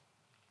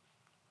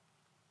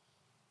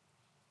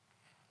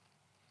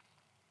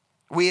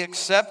 We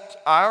accept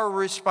our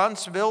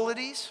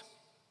responsibilities.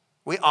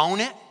 We own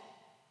it.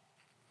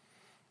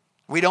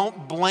 We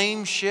don't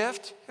blame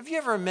shift. Have you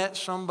ever met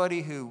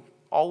somebody who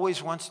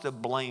always wants to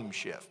blame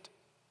shift?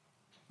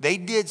 They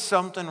did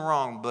something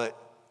wrong, but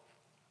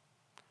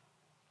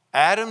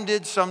Adam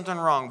did something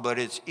wrong, but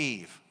it's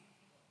Eve.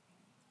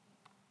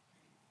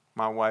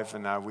 My wife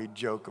and I, we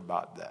joke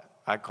about that.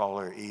 I call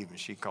her Eve and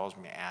she calls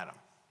me Adam.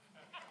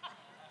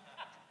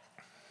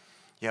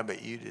 Yeah,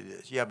 but you did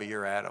this. Yeah, but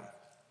you're Adam.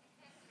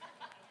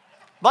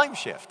 Blame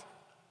shift.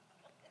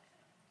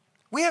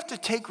 We have to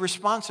take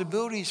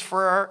responsibilities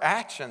for our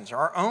actions,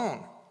 our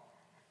own.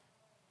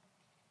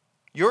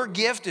 Your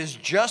gift is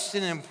just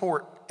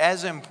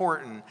as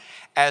important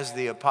as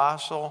the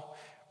apostle,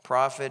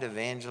 prophet,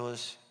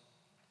 evangelist,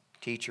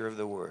 teacher of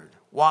the word.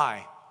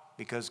 Why?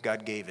 Because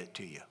God gave it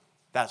to you.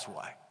 That's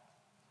why.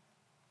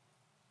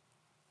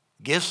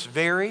 Gifts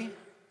vary.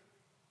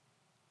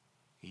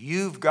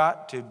 You've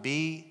got to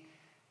be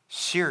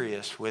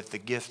serious with the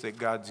gift that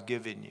God's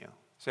given you.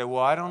 Say,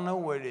 well, I don't know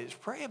what it is.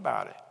 Pray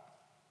about it.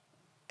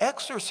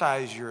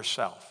 Exercise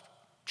yourself.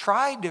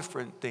 Try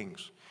different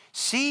things.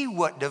 See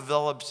what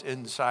develops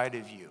inside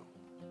of you.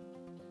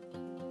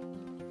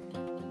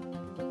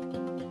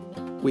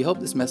 We hope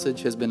this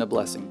message has been a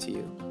blessing to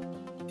you.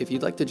 If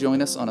you'd like to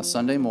join us on a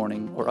Sunday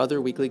morning or other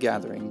weekly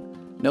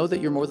gathering, know that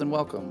you're more than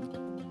welcome.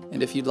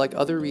 And if you'd like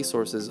other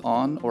resources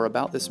on or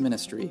about this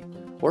ministry,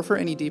 or for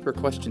any deeper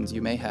questions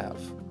you may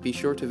have, be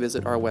sure to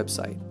visit our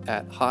website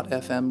at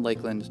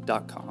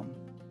hotfmlakeland.com.